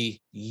to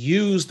be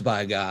used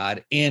by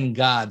God in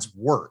God's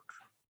work.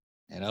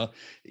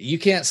 You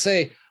can't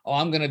say, oh,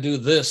 I'm going to do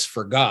this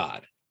for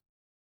God.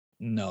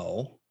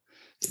 No,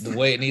 the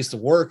way it needs to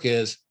work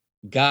is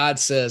God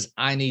says,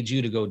 I need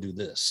you to go do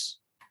this.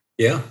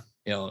 Yeah.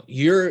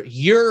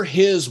 You're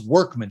his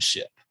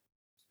workmanship.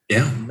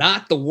 Yeah.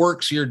 Not the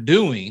works you're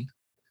doing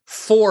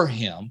for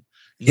him.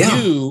 Yeah.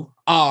 You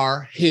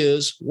are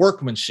his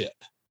workmanship.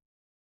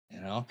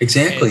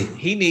 Exactly. And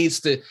he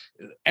needs to,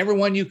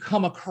 everyone you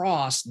come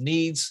across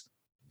needs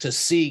to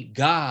see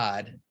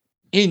God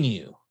in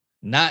you,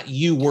 not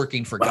you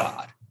working for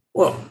God.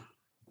 Well,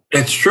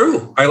 that's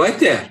true. I like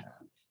that.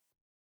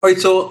 All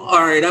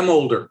right, I'm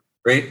older,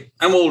 right?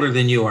 I'm older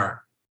than you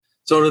are.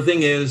 So the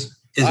thing is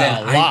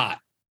that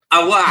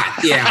a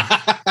lot,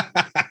 yeah.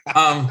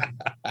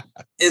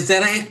 Is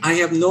that I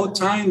have no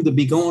time to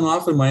be going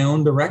off in my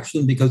own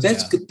direction, because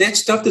that's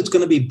stuff that's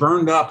going to be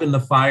burned up in the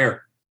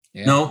fire.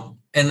 Yeah.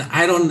 And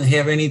I don't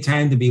have any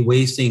time to be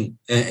wasting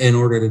in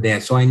order to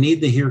that. So I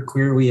need to hear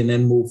clearly and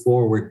then move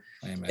forward.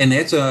 Amen. And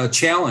that's a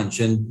challenge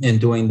in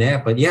doing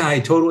that. But yeah, I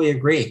totally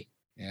agree.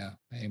 Yeah.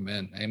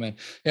 Amen. Amen.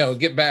 Yeah. We'll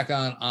get back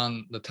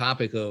on the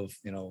topic of,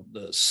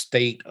 the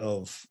state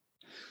of,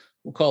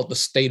 we'll call it the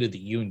State of the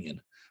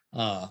Union.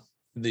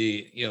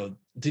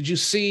 Did you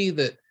see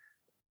that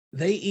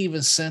they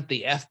even sent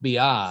the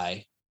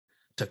FBI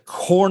to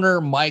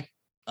corner Mike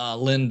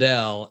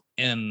Lindell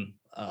in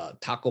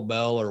Taco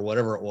Bell or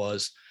whatever it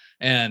was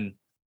and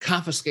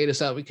confiscate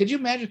us out? Could you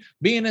imagine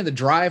being in the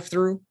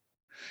drive-through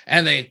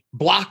and they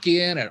block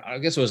you in? I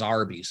guess it was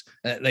Arby's.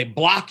 They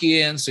block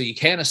you in so you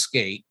can't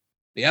escape.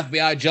 The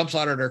FBI jumps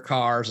out of their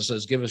cars and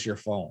says, give us your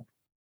phone.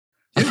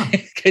 Yeah.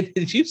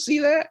 Did you see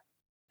that?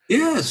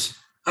 Yes.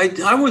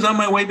 I was on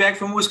my way back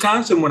from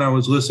Wisconsin when I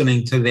was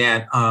listening to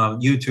that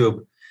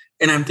YouTube.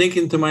 And I'm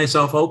thinking to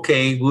myself,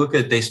 okay,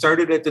 they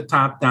started at the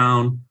top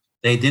down.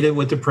 They did it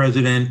with the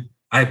president.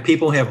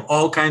 People have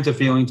all kinds of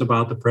feelings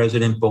about the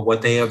president, but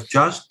what they have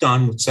just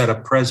done was set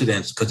up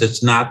precedents, because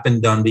it's not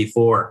been done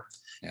before,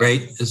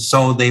 right?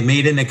 So they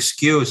made an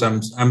excuse.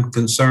 I'm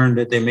concerned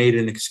that they made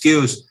an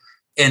excuse.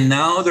 And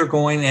now they're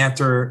going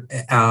after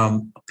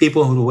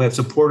people who have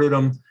supported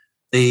him.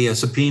 The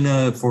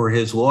subpoena for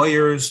his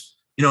lawyers.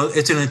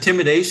 It's an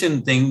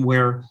intimidation thing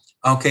where,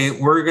 okay,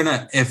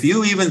 if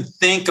you even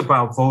think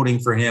about voting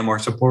for him or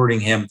supporting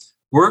him,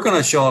 we're going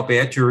to show up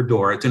at your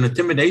door. It's an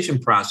intimidation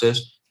process,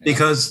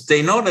 because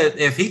they know that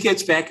if he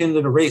gets back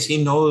into the race,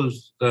 he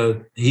knows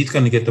he's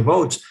going to get the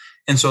votes.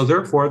 And so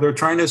therefore, they're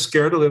trying to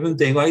scare the living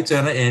daylights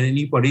out of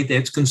anybody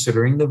that's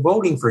considering the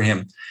voting for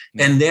him.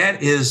 And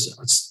that is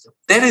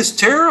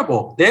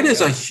terrible. That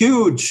is a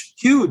huge,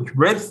 huge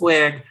red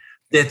flag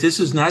that this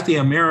is not the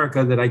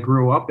America that I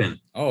grew up in.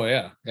 Oh,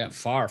 yeah. Yeah,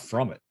 far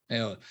from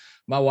it.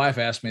 My wife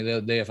asked me the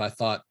other day if I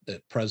thought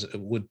that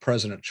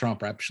President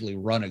Trump actually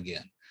run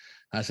again.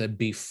 I said,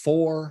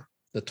 before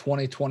the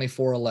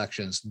 2024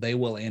 elections, they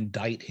will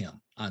indict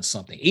him on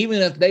something, even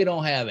if they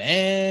don't have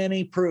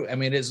any proof. I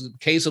mean, it's a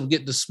case of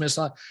get dismissed.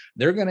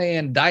 They're going to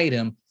indict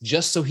him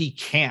just so he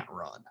can't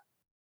run,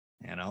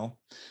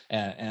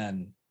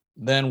 and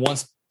then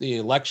once the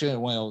election,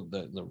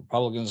 the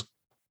Republicans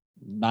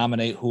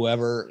nominate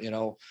whoever,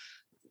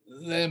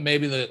 then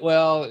maybe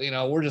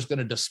we're just going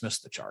to dismiss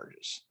the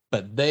charges,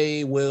 but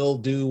they will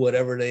do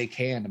whatever they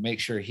can to make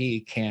sure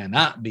he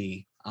cannot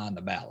be on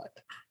the ballot.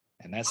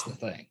 And that's the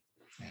thing,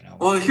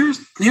 Well, here's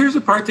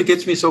the part that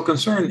gets me so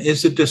concerned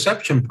is the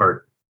deception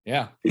part.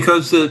 Yeah.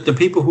 Because the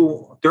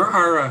people there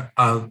are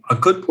a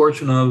good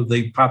portion of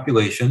the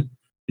population,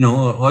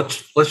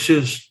 let's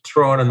just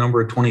throw out a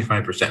number of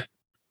 25%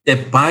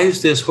 that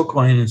buys this hook,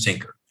 line, and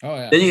sinker. Oh,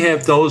 yeah. Then you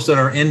have those that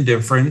are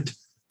indifferent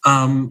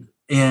and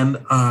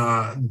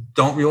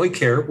don't really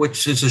care,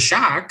 which is a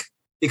shock,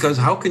 because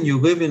how can you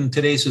live in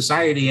today's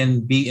society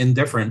and be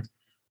indifferent?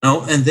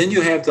 No, and then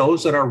you have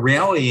those that are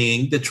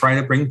rallying to try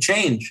to bring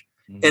change.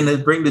 Mm-hmm. And to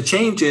bring the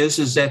change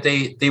is that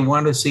they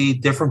want to see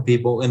different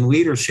people in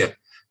leadership.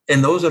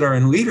 And those that are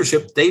in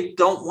leadership, they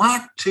don't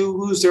want to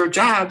lose their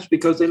jobs,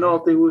 because they know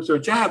if they lose their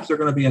jobs, they're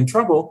going to be in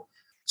trouble.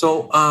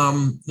 So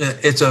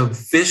it's a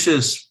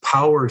vicious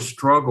power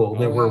struggle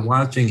that we're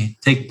watching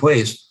take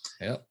place.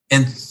 Yep.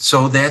 And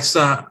so that's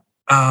a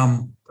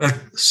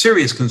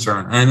serious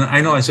concern. And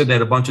I know I said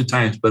that a bunch of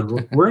times, but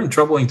we're in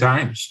troubling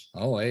times.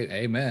 Oh,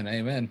 amen.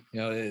 Amen.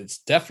 It's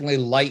definitely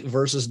light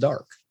versus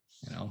dark.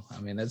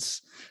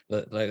 It's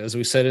like, as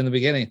we said in the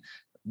beginning,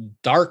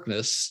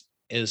 darkness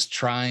is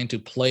trying to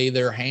play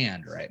their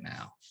hand right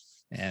now.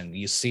 And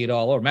you see it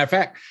all over. Matter of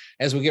fact,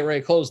 as we get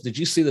ready to close, did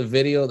you see the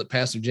video that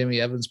Pastor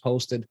Jimmy Evans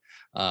posted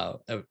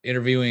of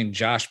interviewing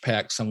Josh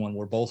Peck, someone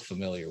we're both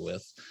familiar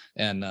with,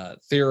 and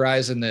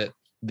theorizing that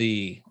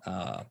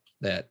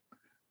that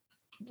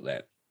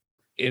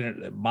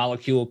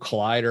molecule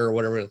collider or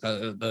whatever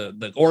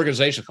the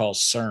organization called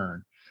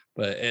CERN,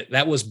 but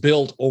that was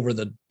built over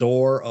the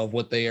door of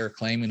what they are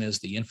claiming is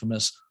the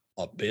infamous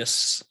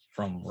abyss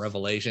from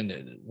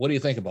Revelation. What do you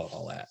think about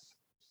all that?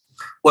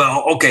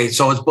 Well, okay,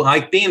 so it's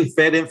like being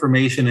fed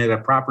information at a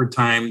proper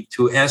time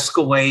to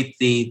escalate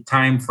the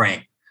time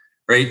frame,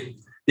 right?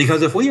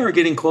 Because if we are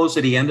getting close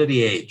to the end of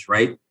the age,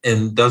 right,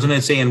 and doesn't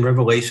it say in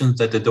Revelations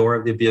that the door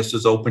of the abyss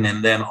is open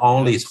and then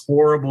all these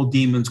horrible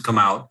demons come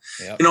out?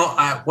 Yep.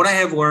 What I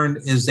have learned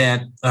is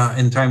that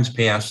in times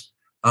past,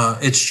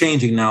 it's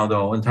changing now,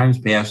 though. In times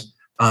past,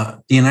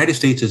 the United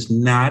States has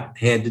not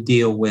had to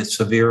deal with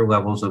severe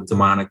levels of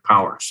demonic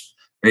powers.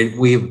 Right?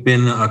 We've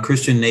been a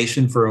Christian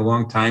nation for a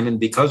long time, and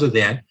because of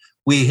that,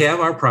 we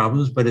have our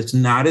problems, but it's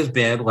not as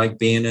bad like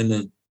being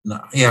in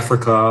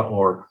Africa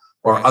or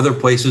other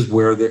places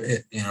where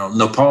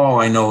Nepal,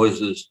 I know,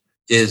 is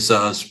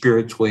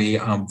spiritually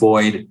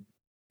void,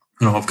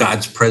 of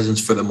God's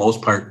presence for the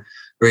most part,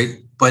 right?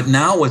 But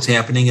now what's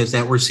happening is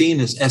that we're seeing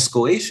this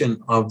escalation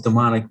of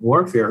demonic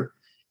warfare,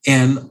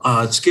 and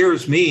it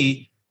scares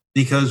me.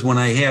 Because when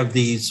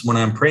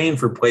I'm praying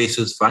for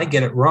places, if I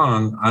get it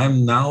wrong,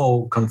 I'm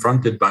now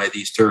confronted by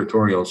these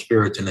territorial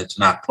spirits, and it's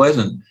not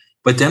pleasant.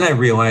 But then I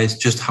realize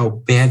just how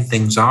bad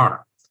things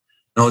are.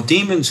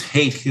 Demons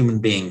hate human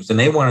beings, and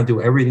they want to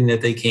do everything that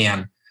they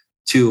can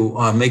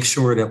to make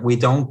sure that we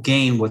don't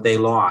gain what they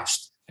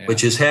lost,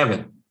 which is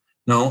heaven.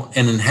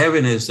 And in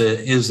heaven is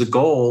the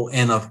goal.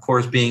 And of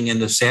course, being in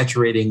the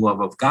saturating love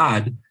of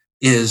God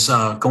is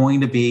going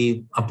to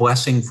be a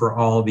blessing for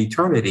all of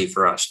eternity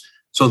for us.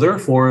 So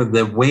therefore,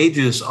 the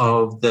wages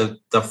of the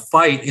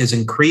fight is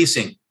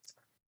increasing.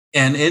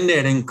 And in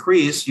that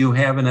increase, you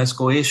have an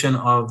escalation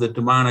of the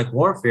demonic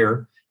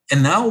warfare.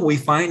 And now we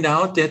find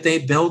out that they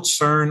built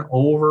CERN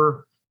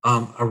over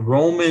a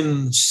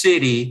Roman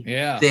city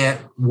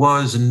that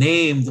was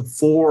named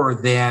for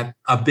that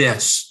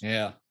abyss.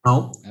 Yeah.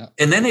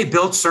 And then they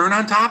built CERN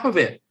on top of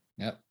it.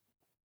 Yep.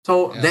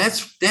 So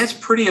that's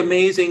pretty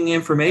amazing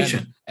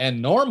information.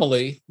 And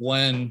normally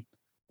when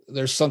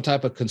there's some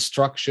type of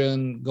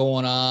construction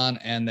going on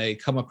and they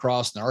come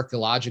across an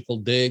archaeological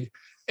dig,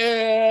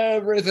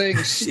 everything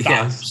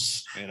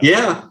stops.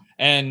 Yeah.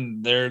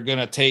 And they're going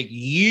to take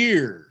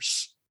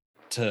years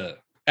to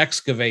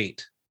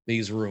excavate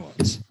these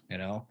ruins,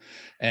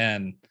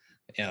 and,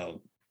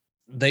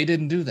 they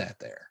didn't do that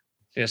there.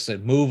 They just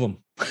said, move them,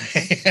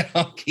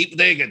 keep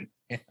digging.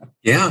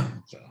 Yeah.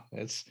 So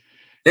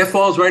that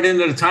falls right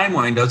into the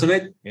timeline, doesn't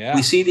it? Yeah.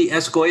 We see the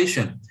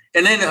escalation.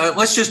 And then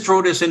let's just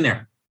throw this in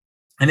there.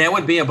 And that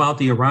would be about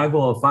the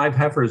arrival of 5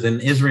 heifers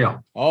in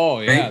Israel. Oh,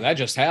 yeah, right? That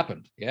just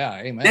happened. Yeah,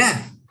 amen.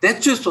 Yeah,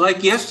 that's just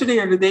like yesterday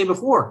or the day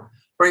before,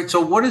 right?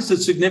 So what is the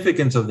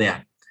significance of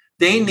that?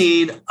 They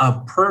need a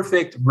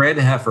perfect red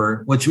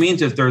heifer, which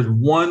means if there's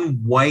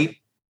one white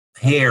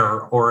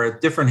hair or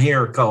a different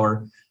hair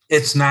color,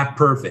 it's not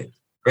perfect,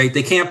 right?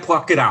 They can't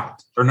pluck it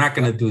out. They're not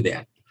going to do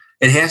that.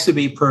 It has to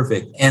be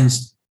perfect.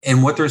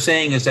 And what they're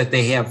saying is that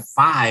they have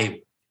 5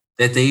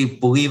 that they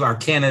believe are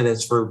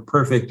candidates for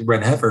perfect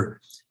red heifer.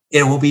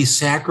 It will be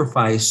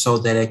sacrificed so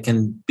that it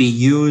can be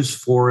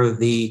used for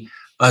the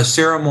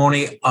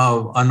ceremony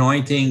of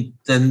anointing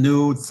the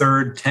new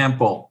 3rd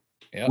temple,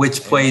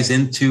 which plays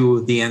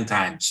into the end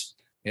times.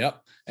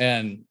 Yep.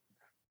 And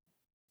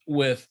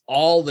with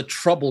all the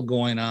trouble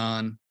going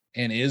on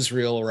in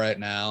Israel right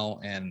now,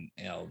 and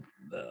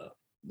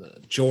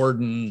the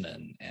Jordan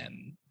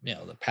and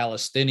the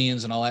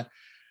Palestinians and all that,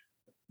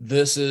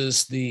 this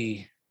is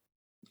the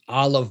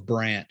olive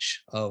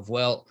branch of,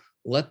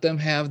 let them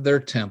have their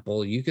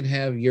temple. You can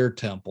have your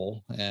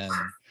temple, and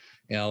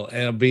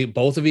it'll be,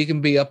 both of you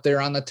can be up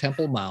there on the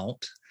Temple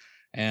Mount,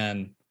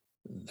 and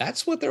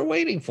that's what they're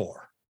waiting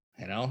for.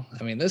 I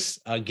mean, this,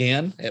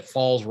 again, it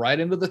falls right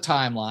into the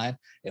timeline.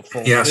 It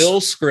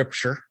fulfills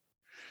Scripture.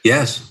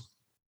 Yes.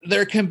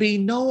 There can be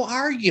no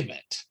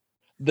argument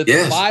that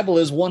the Bible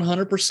is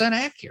 100%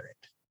 accurate.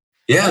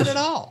 Yes. Not at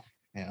all.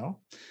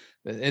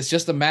 It's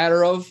just a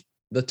matter of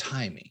the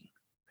timing.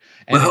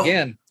 And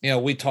again,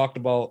 we talked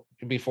about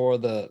before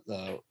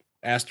the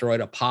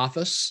asteroid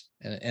Apophis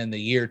in the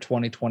year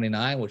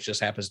 2029, which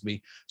just happens to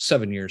be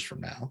 7 years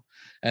from now.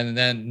 And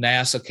then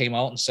NASA came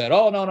out and said,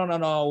 oh,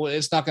 no,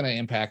 it's not going to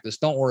impact this.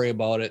 Don't worry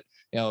about it.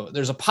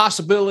 There's a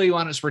possibility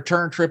on its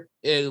return trip,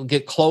 it'll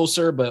get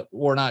closer, but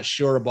we're not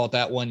sure about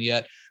that one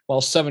yet.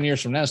 Well, 7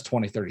 years from now is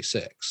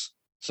 2036.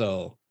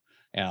 So,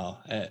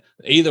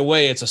 either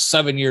way, it's a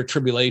 7-year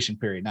tribulation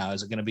period. Now,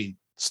 is it going to be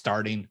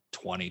starting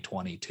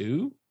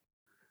 2022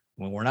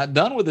 when we're not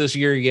done with this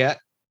year yet,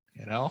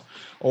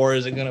 or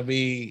is it going to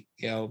be,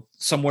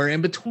 somewhere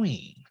in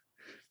between?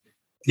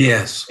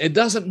 Yes. It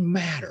doesn't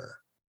matter,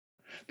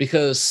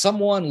 because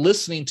someone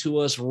listening to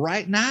us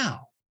right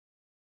now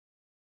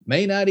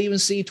may not even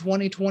see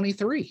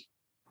 2023.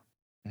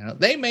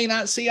 They may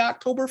not see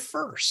October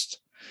 1st.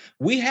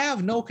 We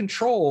have no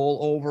control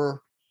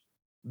over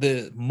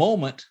the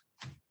moment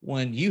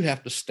when you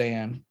have to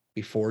stand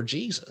before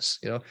Jesus,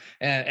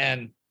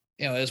 and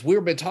as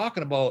we've been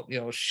talking about,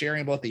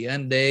 sharing about the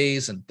end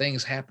days and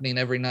things happening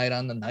every night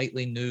on the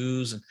nightly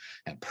news,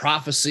 and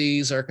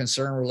prophecies are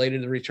concerned related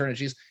to the return of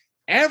Jesus.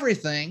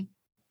 Everything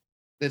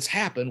that's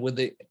happened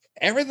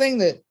everything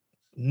that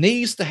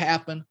needs to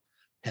happen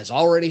has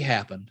already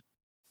happened,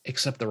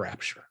 except the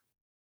rapture.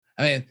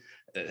 I mean,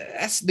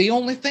 that's the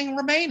only thing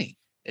remaining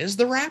is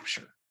the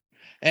rapture,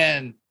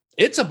 and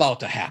it's about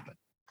to happen.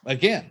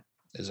 Again,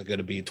 is it going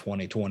to be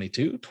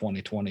 2022,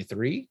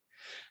 2023?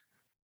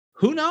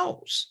 Who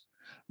knows?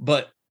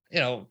 But,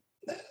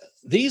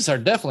 these are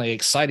definitely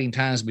exciting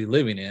times to be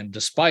living in,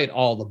 despite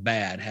all the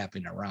bad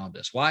happening around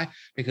us. Why?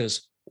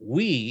 Because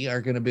we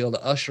are going to be able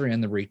to usher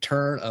in the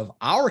return of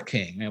our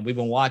king. And we've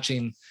been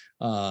watching,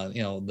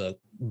 the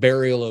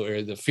burial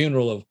or the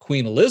funeral of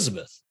Queen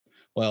Elizabeth.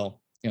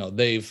 Well,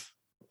 they've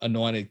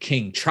anointed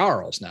King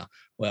Charles now.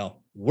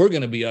 Well, we're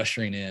going to be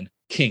ushering in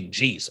King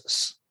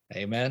Jesus.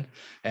 Amen.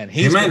 And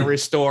he's going to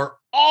restore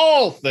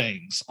all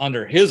things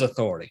under his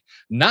authority,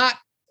 not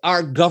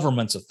our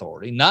government's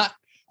authority, not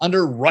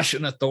under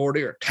Russian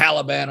authority or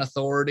Taliban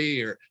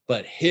authority,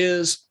 but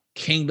his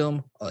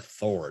kingdom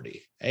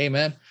authority.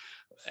 Amen.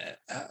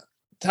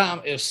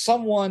 Tom, if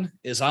someone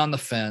is on the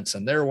fence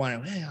and they're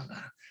wondering, well,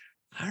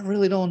 I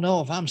really don't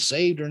know if I'm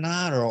saved or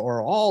not,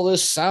 or all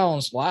this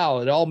sounds, wow,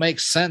 it all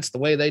makes sense the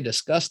way they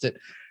discussed it.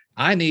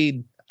 I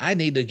need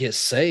to get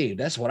saved.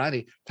 That's what I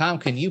need. Tom,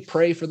 can you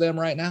pray for them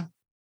right now?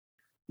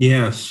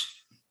 Yes.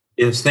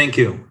 Thank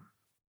you.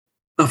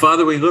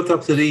 Father, we lift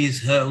up to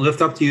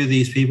you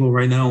these people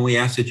right now, and we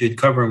ask that you'd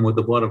cover them with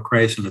the blood of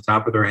Christ from the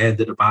top of their head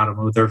to the bottom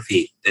of their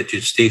feet, that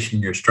you'd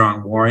station your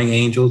strong warring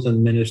angels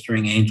and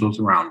ministering angels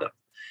around them,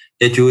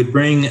 that you would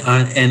bring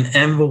an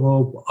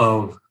envelope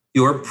of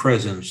your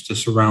presence to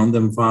surround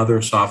them,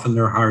 Father, soften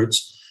their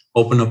hearts,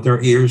 open up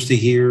their ears to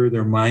hear,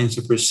 their minds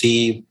to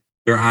perceive,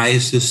 their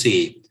eyes to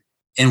see.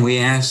 And we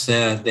ask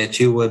that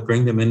you would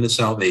bring them into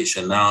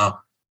salvation.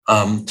 Now,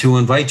 to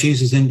invite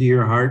Jesus into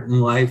your heart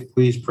and life,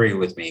 please pray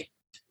with me.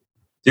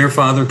 Dear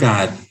Father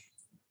God,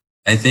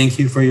 I thank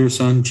you for your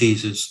son,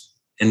 Jesus,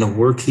 and the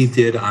work he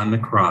did on the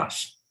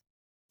cross.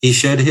 He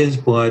shed his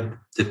blood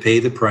to pay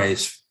the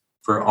price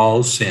for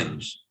all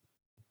sins.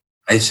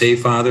 I say,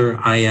 Father,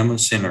 I am a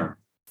sinner.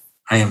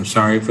 I am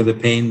sorry for the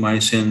pain my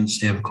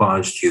sins have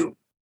caused you.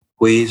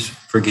 Please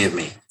forgive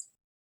me.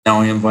 Now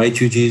I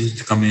invite you, Jesus,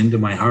 to come into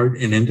my heart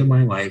and into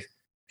my life,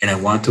 and I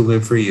want to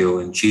live for you.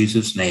 In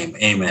Jesus' name,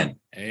 amen.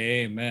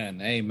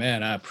 Amen.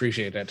 Amen. I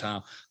appreciate that,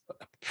 Tom.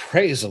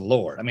 Praise the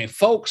Lord. I mean,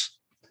 folks,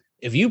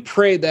 if you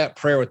prayed that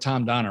prayer with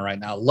Tom Donnan right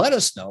now, let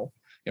us know.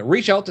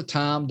 Reach out to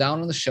Tom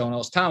down in the show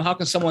notes. Tom, how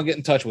can someone get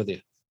in touch with you?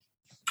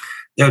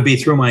 That would be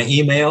through my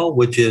email,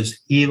 which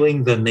is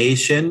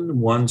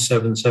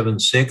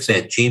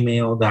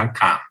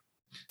healingthenation1776@gmail.com.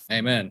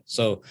 Amen.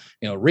 So,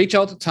 reach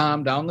out to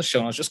Tom down in the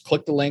show notes. Just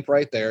click the link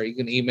right there. You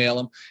can email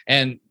him,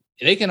 and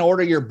they can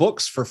order your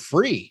books for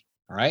free.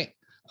 All right.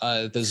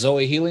 At the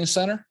Zoe Healing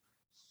Center.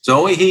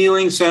 Zoe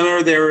Healing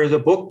Center, there is a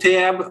book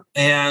tab,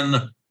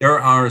 and there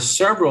are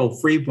several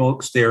free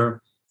books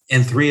there,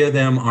 and 3 of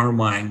them are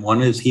mine.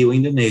 One is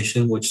Healing the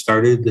Nation, which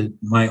started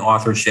my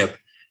authorship,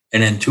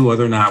 and then 2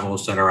 other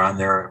novels that are on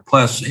there.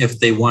 Plus, if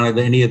they wanted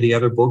any of the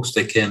other books,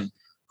 they can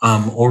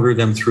order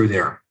them through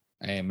there.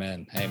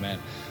 Amen. Amen.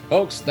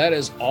 Folks, that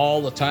is all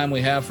the time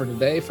we have for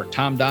today. For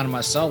Tom Donnan and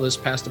myself, this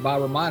is Pastor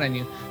Bob reminding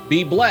you,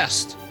 be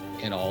blessed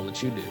in all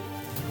that you do.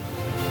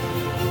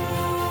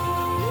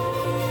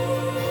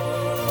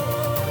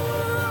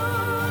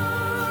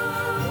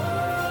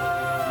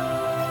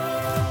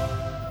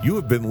 You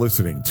have been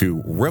listening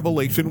to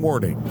Revelation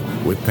Warning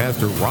with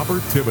Pastor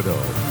Robert Thibodeau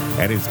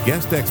and his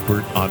guest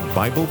expert on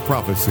Bible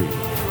prophecy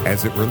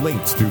as it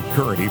relates to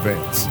current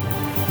events.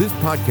 This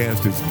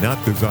podcast is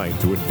not designed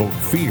to invoke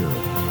fear,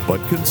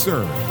 but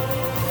concern.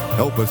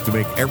 Help us to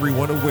make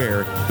everyone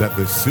aware that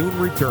the soon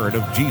return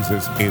of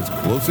Jesus is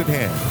close at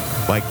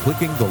hand by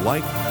clicking the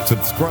like,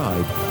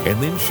 subscribe, and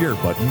then share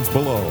buttons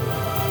below.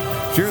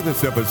 Share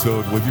this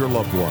episode with your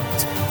loved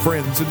ones,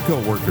 friends, and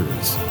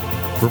coworkers.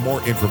 For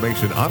more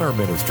information on our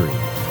ministry,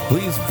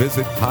 please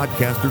visit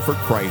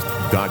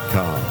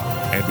podcasterforchrist.com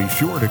and be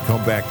sure to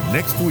come back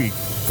next week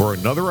for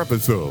another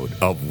episode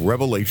of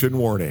Revelation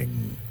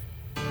Warning.